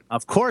Beauchamp.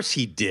 Of course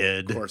he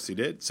did. Of course he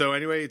did. So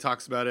anyway, he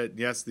talks about it.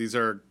 Yes, these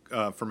are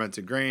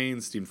fermented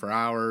grains, steamed for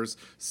hours.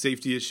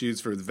 Safety issues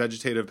for the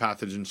vegetative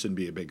pathogens shouldn't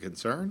be a big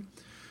concern.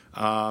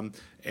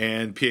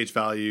 And pH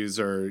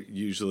values are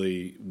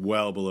usually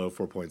well below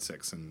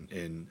 4.6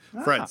 in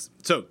Fred's.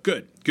 So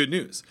good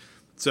news.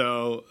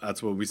 So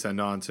that's what we send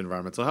on to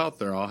environmental health.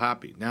 They're all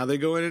happy. Now they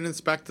go in and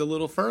inspect a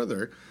little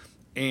further.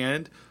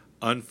 And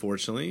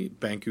unfortunately,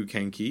 Banku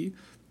Kenki,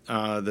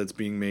 that's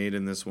being made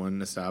in this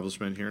one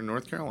establishment here in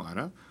North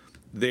Carolina,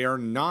 they are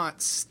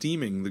not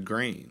steaming the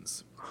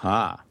grains.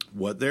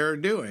 What they're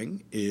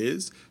doing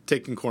is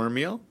taking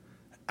cornmeal,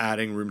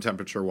 adding room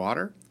temperature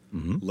water,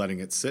 letting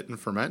it sit and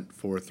ferment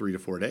for 3 to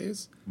 4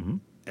 days,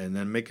 and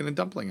then making a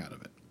dumpling out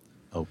of it.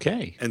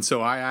 Okay. And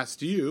so I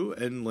asked you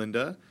and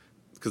Linda,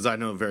 because I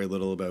know very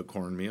little about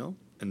cornmeal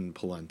and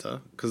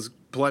polenta, because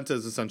polenta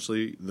is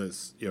essentially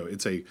this,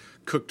 it's a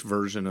cooked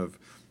version of,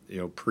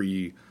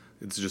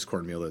 it's just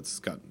cornmeal that's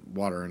got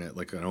water in it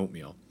like an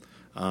oatmeal.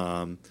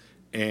 So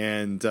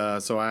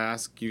I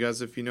asked you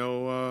guys if you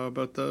know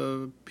about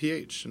the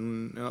pH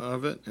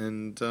of it,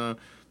 and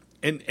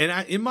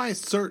in my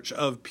search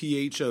of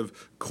pH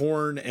of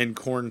corn and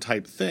corn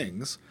type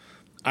things,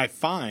 I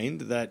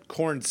find that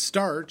corn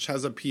starch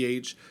has a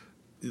pH,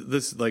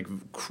 this like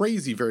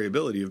crazy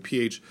variability of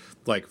pH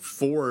like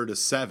 4 to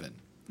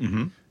 7,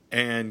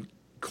 and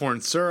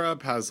corn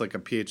syrup has like a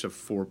pH of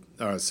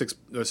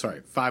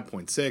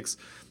 5.6,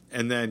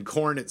 and then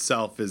corn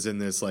itself is in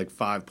this like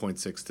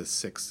 5.6 to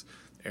 6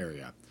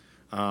 area.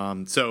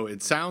 So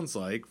it sounds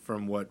like,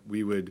 from what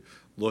we would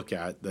look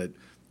at, that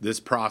this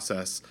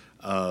process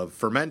of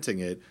fermenting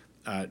it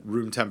at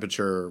room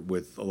temperature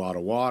with a lot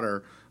of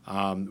water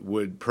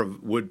would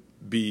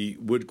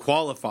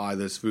qualify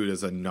this food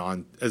as a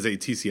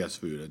TCS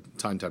food, a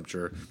time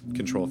temperature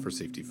control for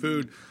safety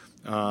food,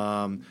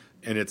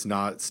 and it's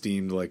not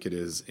steamed like it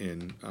is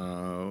in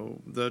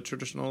the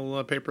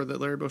traditional paper that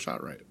Larry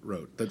Beauchamp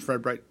wrote, that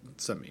Fred Bright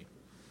sent me.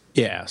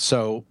 Yeah.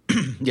 So,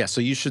 so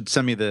you should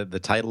send me the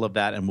title of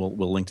that, and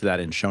we'll link to that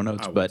in show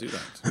notes. I will But do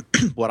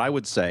that. what I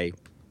would say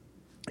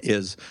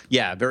is,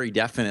 very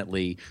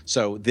definitely.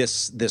 So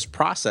this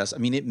process, I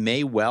mean, it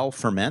may well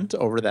ferment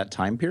over that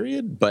time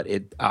period, but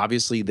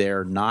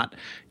they're not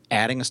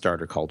adding a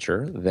starter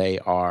culture. They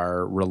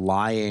are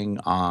relying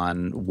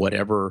on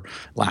whatever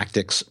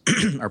lactics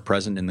are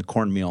present in the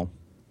cornmeal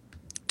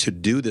to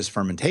do this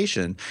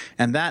fermentation,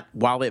 and that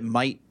while it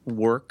might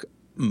work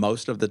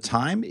most of the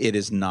time, it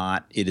is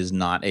not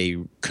a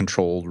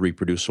controlled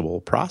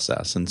reproducible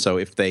process. And so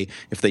if they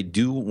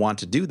do want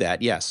to do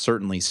that, yes,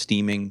 certainly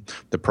steaming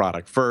the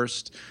product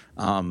first,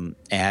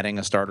 adding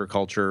a starter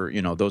culture,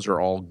 those are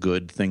all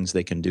good things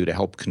they can do to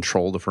help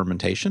control the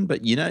fermentation.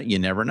 But you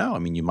never know. I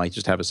mean, you might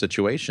just have a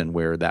situation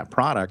where that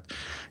product,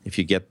 if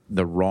you get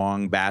the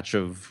wrong batch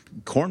of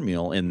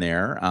cornmeal in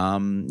there,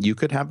 you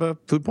could have a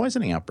food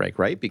poisoning outbreak,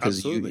 right?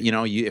 Because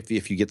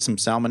if you get some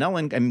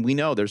salmonella, I mean, we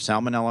know there's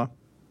salmonella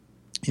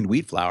in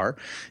wheat flour.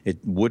 It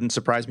wouldn't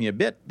surprise me a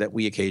bit that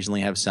we occasionally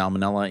have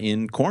salmonella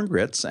in corn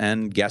grits.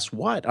 And guess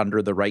what?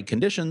 Under the right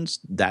conditions,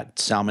 that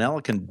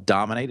salmonella can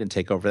dominate and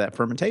take over that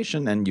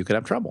fermentation, and you could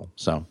have trouble.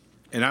 So,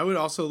 and I would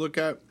also look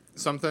at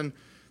something,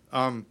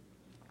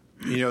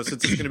 since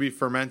it's going to be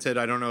fermented,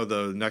 I don't know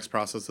the next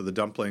process of the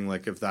dumpling,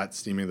 like if that's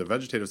steaming the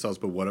vegetative cells,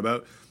 but what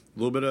about a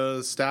little bit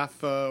of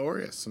Staph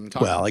aureus? Some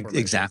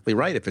exactly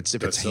right. If it's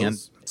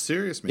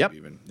serious, maybe yep,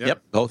 even.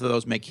 Yep. Both of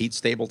those make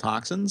heat-stable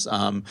toxins.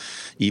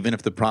 Even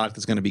if the product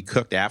is going to be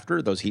cooked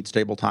after, those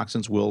heat-stable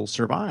toxins will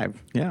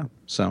survive. Yeah.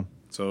 So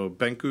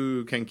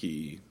Benku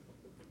Kenki,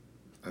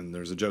 and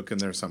there's a joke in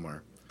there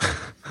somewhere,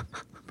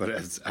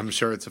 but I'm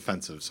sure it's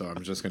offensive, so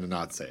I'm just going to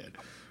not say it.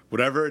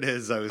 Whatever it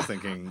is, I was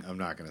thinking I'm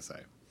not going to say.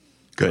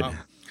 Good.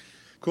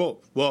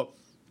 Cool. Well,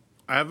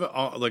 I have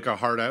a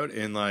hard out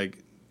in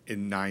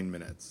 9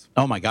 minutes.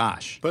 Oh my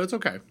gosh! But it's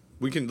okay.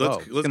 We can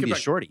let's get back.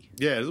 Shorty.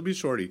 Yeah, it'll be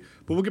shorty.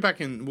 But we'll get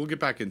back in. We'll get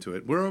back into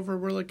it. We're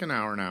like an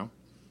hour now,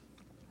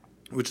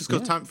 which is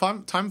because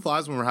time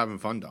flies when we're having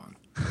fun, Don.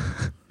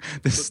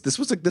 This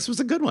was a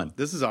good one.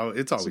 It's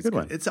always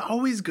good. It's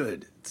always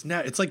good.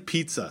 It's like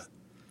pizza.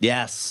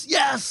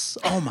 Yes.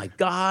 Oh my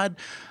God.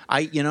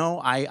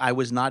 I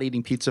was not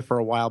eating pizza for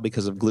a while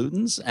because of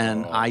glutens,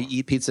 and I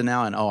eat pizza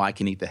now, and I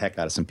can eat the heck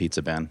out of some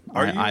pizza, Ben.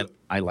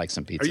 I like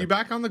some pizza. Are you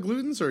back on the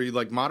glutens, or are you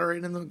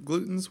moderating the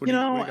glutens?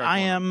 I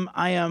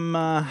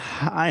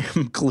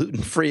am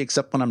gluten free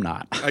except when I'm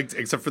not.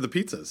 Except for the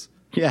pizzas.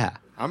 Yeah.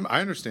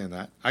 I understand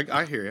that.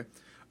 I hear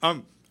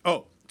you.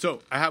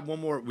 So I have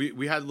one more.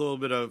 We had a little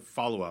bit of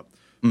follow up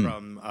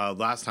from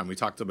last time we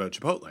talked about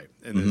Chipotle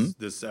and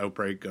this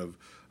outbreak of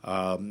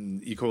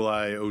E.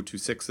 coli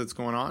 026 that's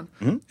going on,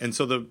 and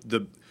so the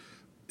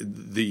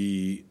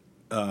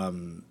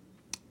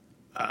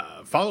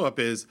follow up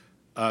is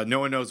no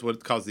one knows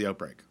what caused the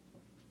outbreak,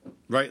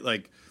 right?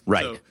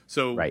 Right.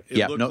 So right.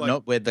 Yeah.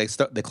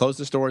 They closed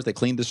the stores. They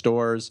cleaned the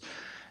stores.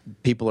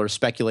 People are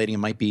speculating it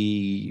might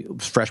be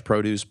fresh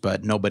produce,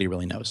 but nobody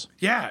really knows.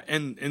 Yeah,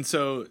 and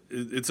so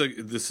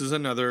this is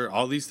another.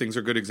 All these things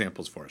are good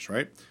examples for us,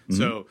 right?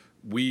 So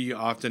we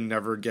often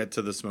never get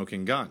to the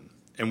smoking gun,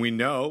 and we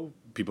know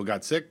people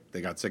got sick. They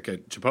got sick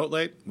at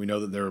Chipotle. We know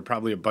that there were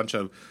probably a bunch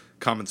of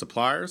common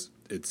suppliers.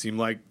 It seemed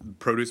like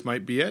produce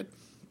might be it.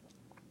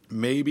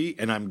 Maybe,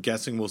 and I'm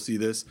guessing we'll see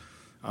this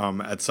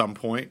at some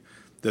point,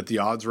 that the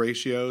odds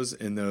ratios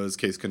in those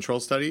case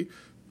control study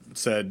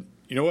said,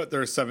 you know what,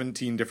 there are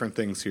 17 different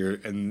things here,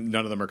 and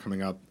none of them are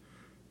coming up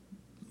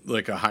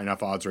like a high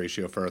enough odds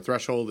ratio for a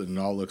threshold, and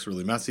it all looks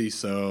really messy.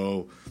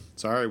 So,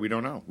 sorry, we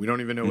don't know. We don't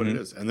even know what it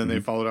is. And then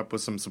they followed up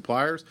with some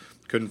suppliers,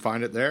 couldn't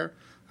find it there.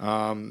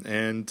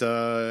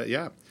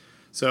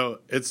 So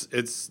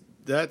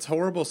that's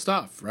horrible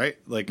stuff, right?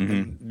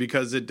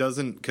 Because it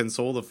doesn't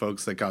console the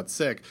folks that got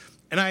sick.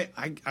 And I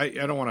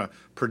don't want to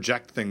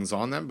project things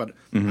on them, but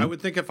I would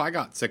think if I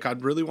got sick,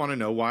 I'd really want to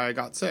know why I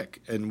got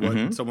sick and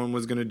what someone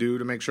was going to do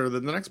to make sure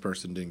that the next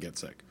person didn't get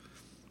sick.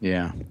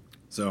 Yeah.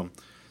 So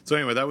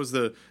anyway, that was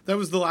the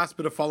last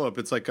bit of follow up.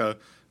 It's like a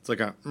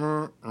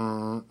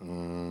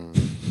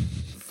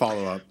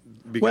follow up.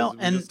 Because we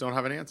just don't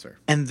have an answer.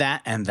 And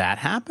that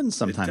happens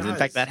sometimes. In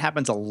fact, that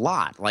happens a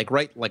lot. Like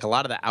a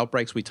lot of the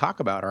outbreaks we talk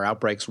about are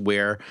outbreaks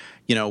where,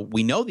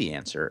 we know the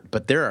answer,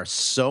 but there are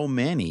so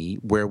many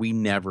where we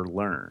never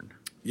learn.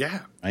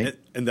 Yeah. Right?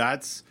 And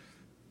that's,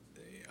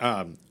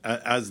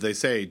 as they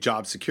say,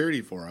 job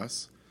security for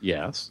us.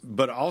 Yes.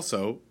 But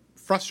also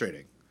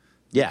frustrating.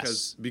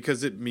 Yes.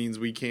 Because it means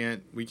we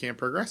can't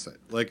progress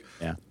it.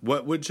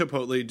 What would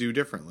Chipotle do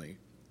differently?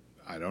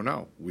 I don't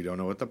know. We don't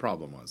know what the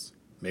problem was.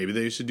 Maybe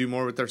they should do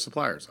more with their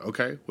suppliers.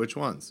 Okay, which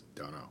ones?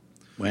 Don't know.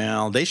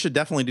 Well, they should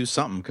definitely do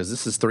something because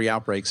this is 3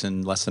 outbreaks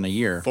in less than a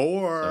year.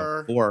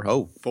 4. So, 4.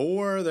 Oh.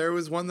 4. There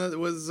was one that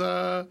was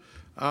not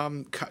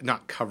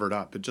covered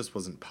up. It just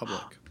wasn't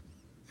public.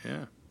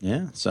 Yeah.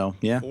 Yeah. So,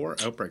 yeah. 4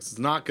 outbreaks. It's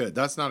not good.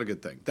 That's not a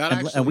good thing.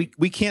 And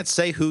we can't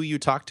say who you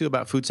talked to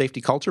about food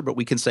safety culture, but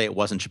we can say it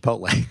wasn't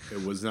Chipotle.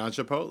 It was not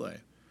Chipotle.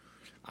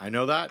 I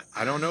know that.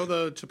 I don't know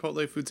the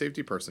Chipotle food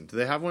safety person. Do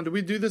they have one? Do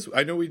we do this?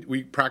 I know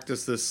we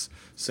practiced this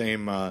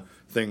same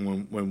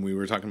thing when we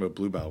were talking about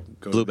Bluebell.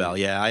 Bluebell,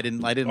 yeah. I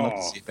didn't look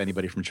to see if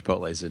anybody from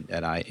Chipotle is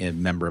a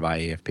member of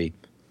IAFP.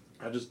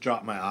 I just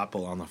dropped my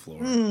apple on the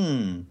floor.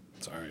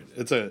 Sorry.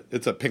 It's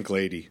a pink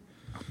lady.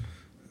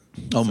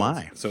 Oh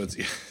my! So it's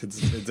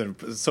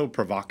so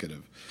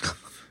provocative.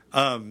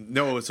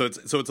 No, so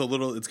it's a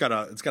little. It's got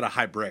a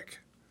high brick.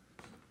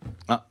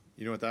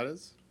 You know what that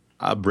is?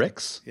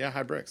 Bricks? Yeah,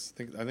 high bricks.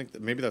 I think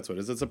that maybe that's what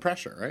it is. It's a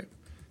pressure, right?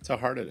 It's how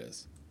hard it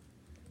is.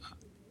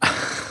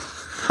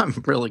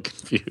 I'm really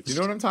confused. You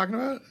know what I'm talking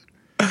about?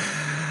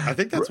 I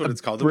think that's what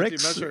it's called.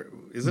 Bricks, Isn't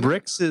it?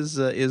 bricks is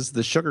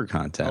the sugar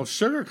content. Oh,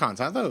 sugar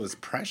content. I thought it was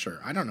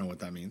pressure. I don't know what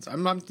that means.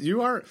 I'm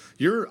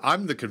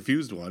the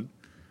confused one.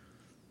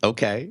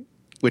 Okay.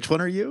 Which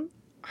one are you?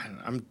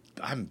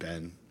 I'm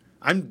Ben.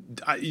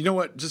 You know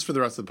what? Just for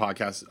the rest of the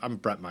podcast, I'm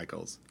Brett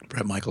Michaels.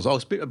 Brett Michaels. Oh,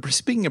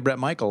 speaking of Brett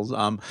Michaels,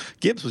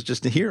 Gibbs was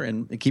just here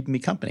and keeping me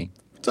company.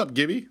 What's up,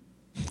 Gibby?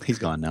 He's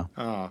gone now.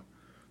 Oh,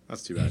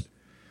 that's too bad.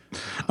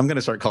 I'm going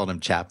to start calling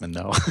him Chapman,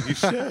 though. You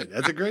should.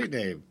 That's a great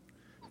name.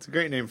 It's a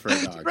great name for a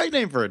dog. It's a great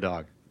name for a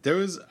dog. There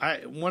was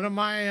one of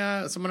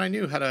my someone I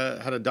knew had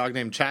a dog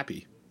named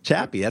Chappie.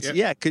 Chappie. That's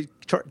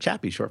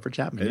Chappie, short for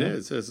Chapman. It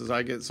is.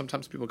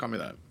 Sometimes people call me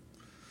that.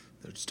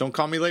 Just don't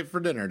call me late for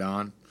dinner,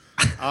 Don.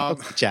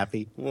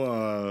 Chappie.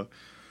 Whoa.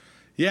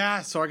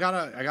 Yeah. So I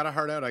gotta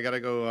heart out. I gotta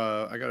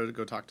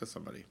go talk to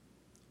somebody.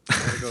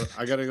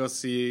 I gotta go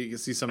see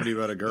somebody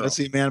about a girl. Go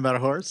see a man about a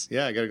horse.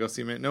 Yeah, I gotta go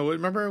see man. No,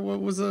 remember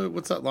what's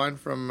that line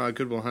from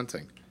Good Will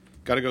Hunting?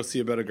 Gotta go see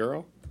about a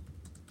girl.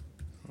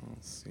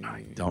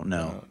 I don't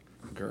know.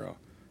 Girl.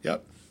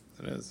 Yep,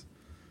 it is.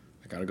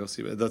 I gotta go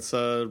see it. That's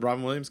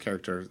Robin Williams'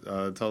 character.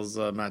 Tells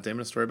Matt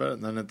Damon a story about it,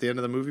 and then at the end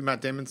of the movie,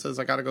 Matt Damon says,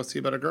 "I gotta go see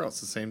about a girl." It's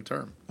the same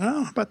term.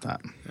 Oh, how about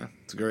that? Yeah,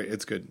 it's great.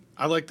 It's good.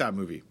 I like that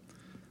movie.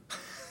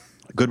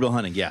 Good Will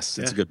Hunting. Yes,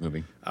 it's a good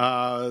movie.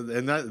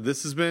 And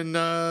this has been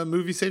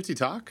Movie Safety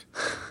Talk,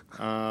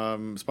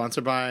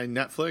 sponsored by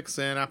Netflix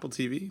and Apple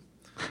TV.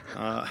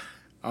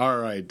 All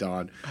right,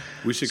 Don.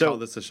 We should call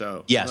this a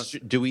show. Yes.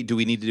 Do we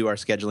need to do our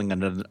scheduling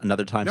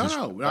another time?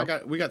 No.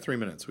 We got 3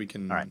 minutes. We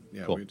can. All right.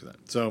 Yeah, cool. we can do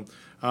that. So,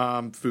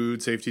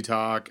 food safety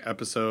talk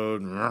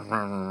episode.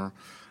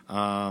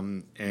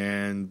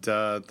 And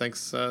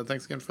thanks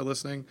again for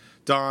listening,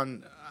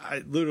 Don.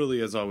 Literally,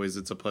 as always,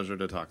 it's a pleasure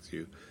to talk to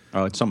you.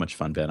 Oh, it's so much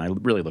fun, Ben. I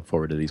really look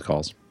forward to these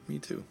calls. Me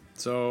too.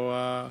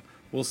 So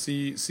we'll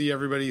see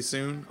everybody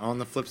soon on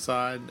the flip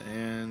side,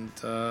 and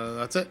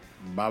that's it.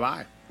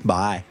 Bye-bye.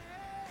 Bye.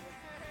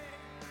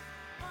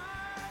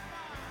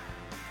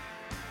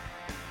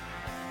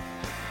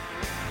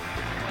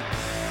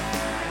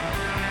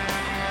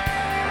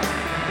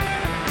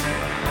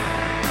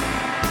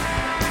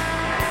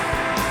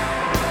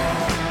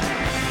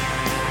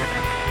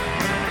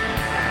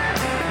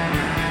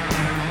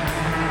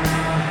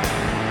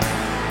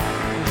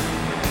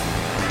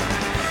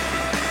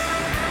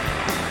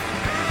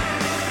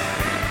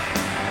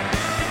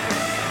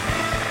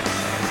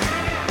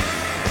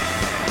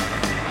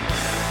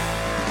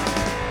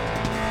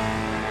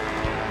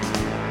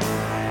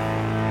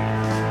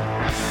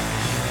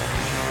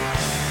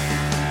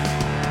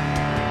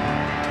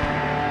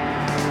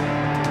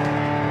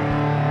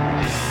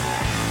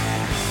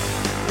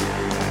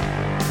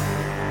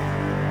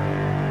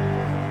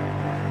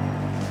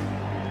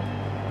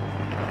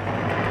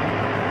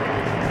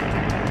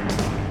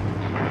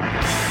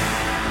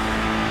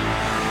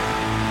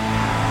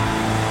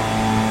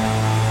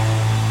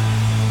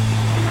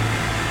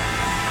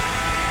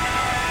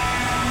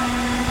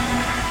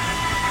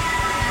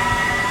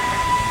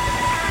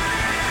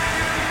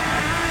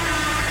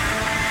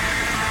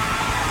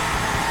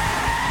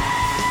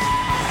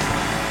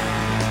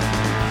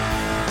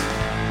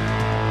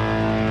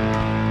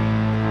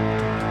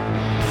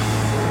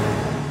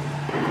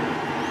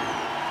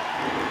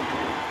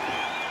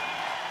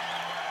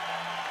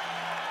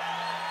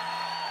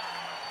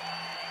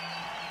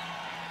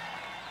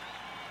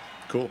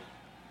 Cool.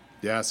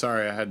 Yeah,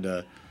 sorry,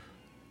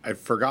 I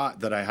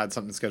forgot that I had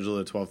something scheduled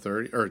at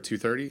 12:30 or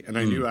 2:30, and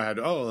I knew I had.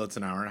 Oh, that's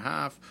an hour and a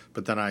half.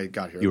 But then I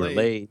got here. You were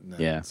late.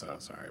 Yeah. So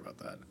sorry about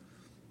that.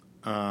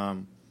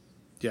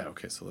 Yeah.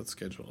 Okay. So let's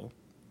schedule.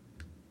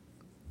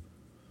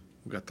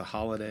 We got the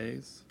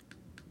holidays.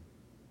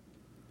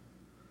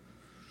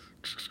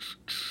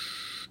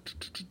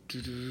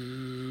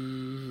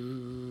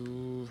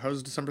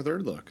 How's December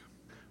 3rd look?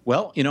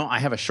 Well, I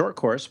have a short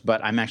course,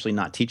 but I'm actually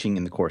not teaching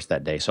in the course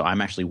that day. So I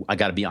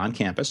got to be on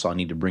campus, so I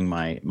need to bring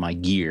my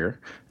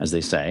gear, as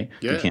they say,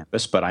 to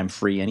campus, but I'm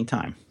free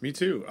anytime. Me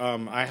too.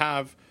 I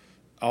have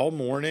all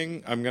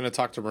morning. I'm going to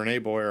talk to Renee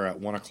Boyer at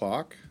 1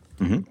 o'clock.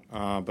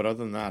 Mm-hmm. But other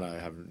than that, I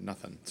have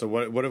nothing. So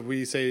what if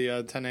we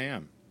say 10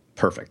 a.m.?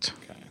 Perfect.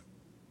 Okay.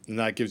 And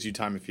that gives you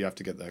time if you have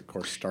to get that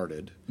course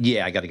started.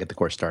 Yeah, I got to get the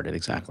course started,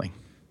 exactly.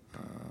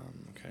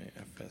 Okay,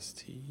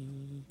 FST,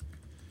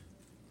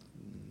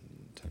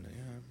 10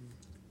 a.m.,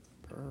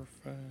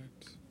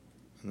 perfect.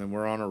 And then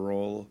we're on a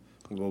roll.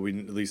 Well, we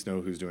at least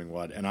know who's doing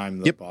what, and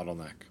I'm the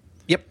bottleneck.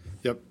 Yep,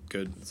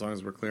 good. As long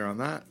as we're clear on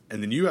that.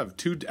 And then you have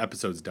 2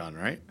 episodes done,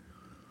 right?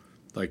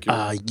 Like,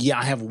 yeah,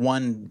 I have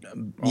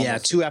one. Yeah,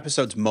 2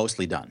 episodes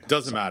mostly done.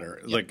 Doesn't matter.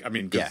 Yep. Like, I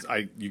mean, because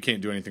you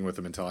can't do anything with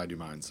them until I do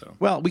mine. So,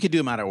 well, we could do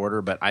them out of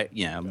order, but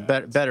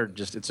better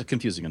just it's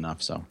confusing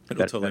enough. So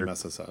it'll totally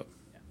mess us up.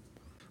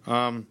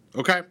 Yeah.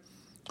 Okay.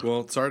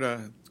 Well, sorry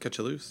to cut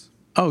you loose.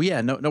 Oh yeah,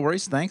 no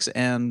worries. Thanks,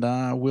 and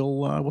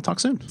we'll talk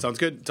soon. Sounds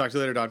good. Talk to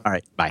you later, Don. All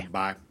right, bye.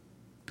 Bye.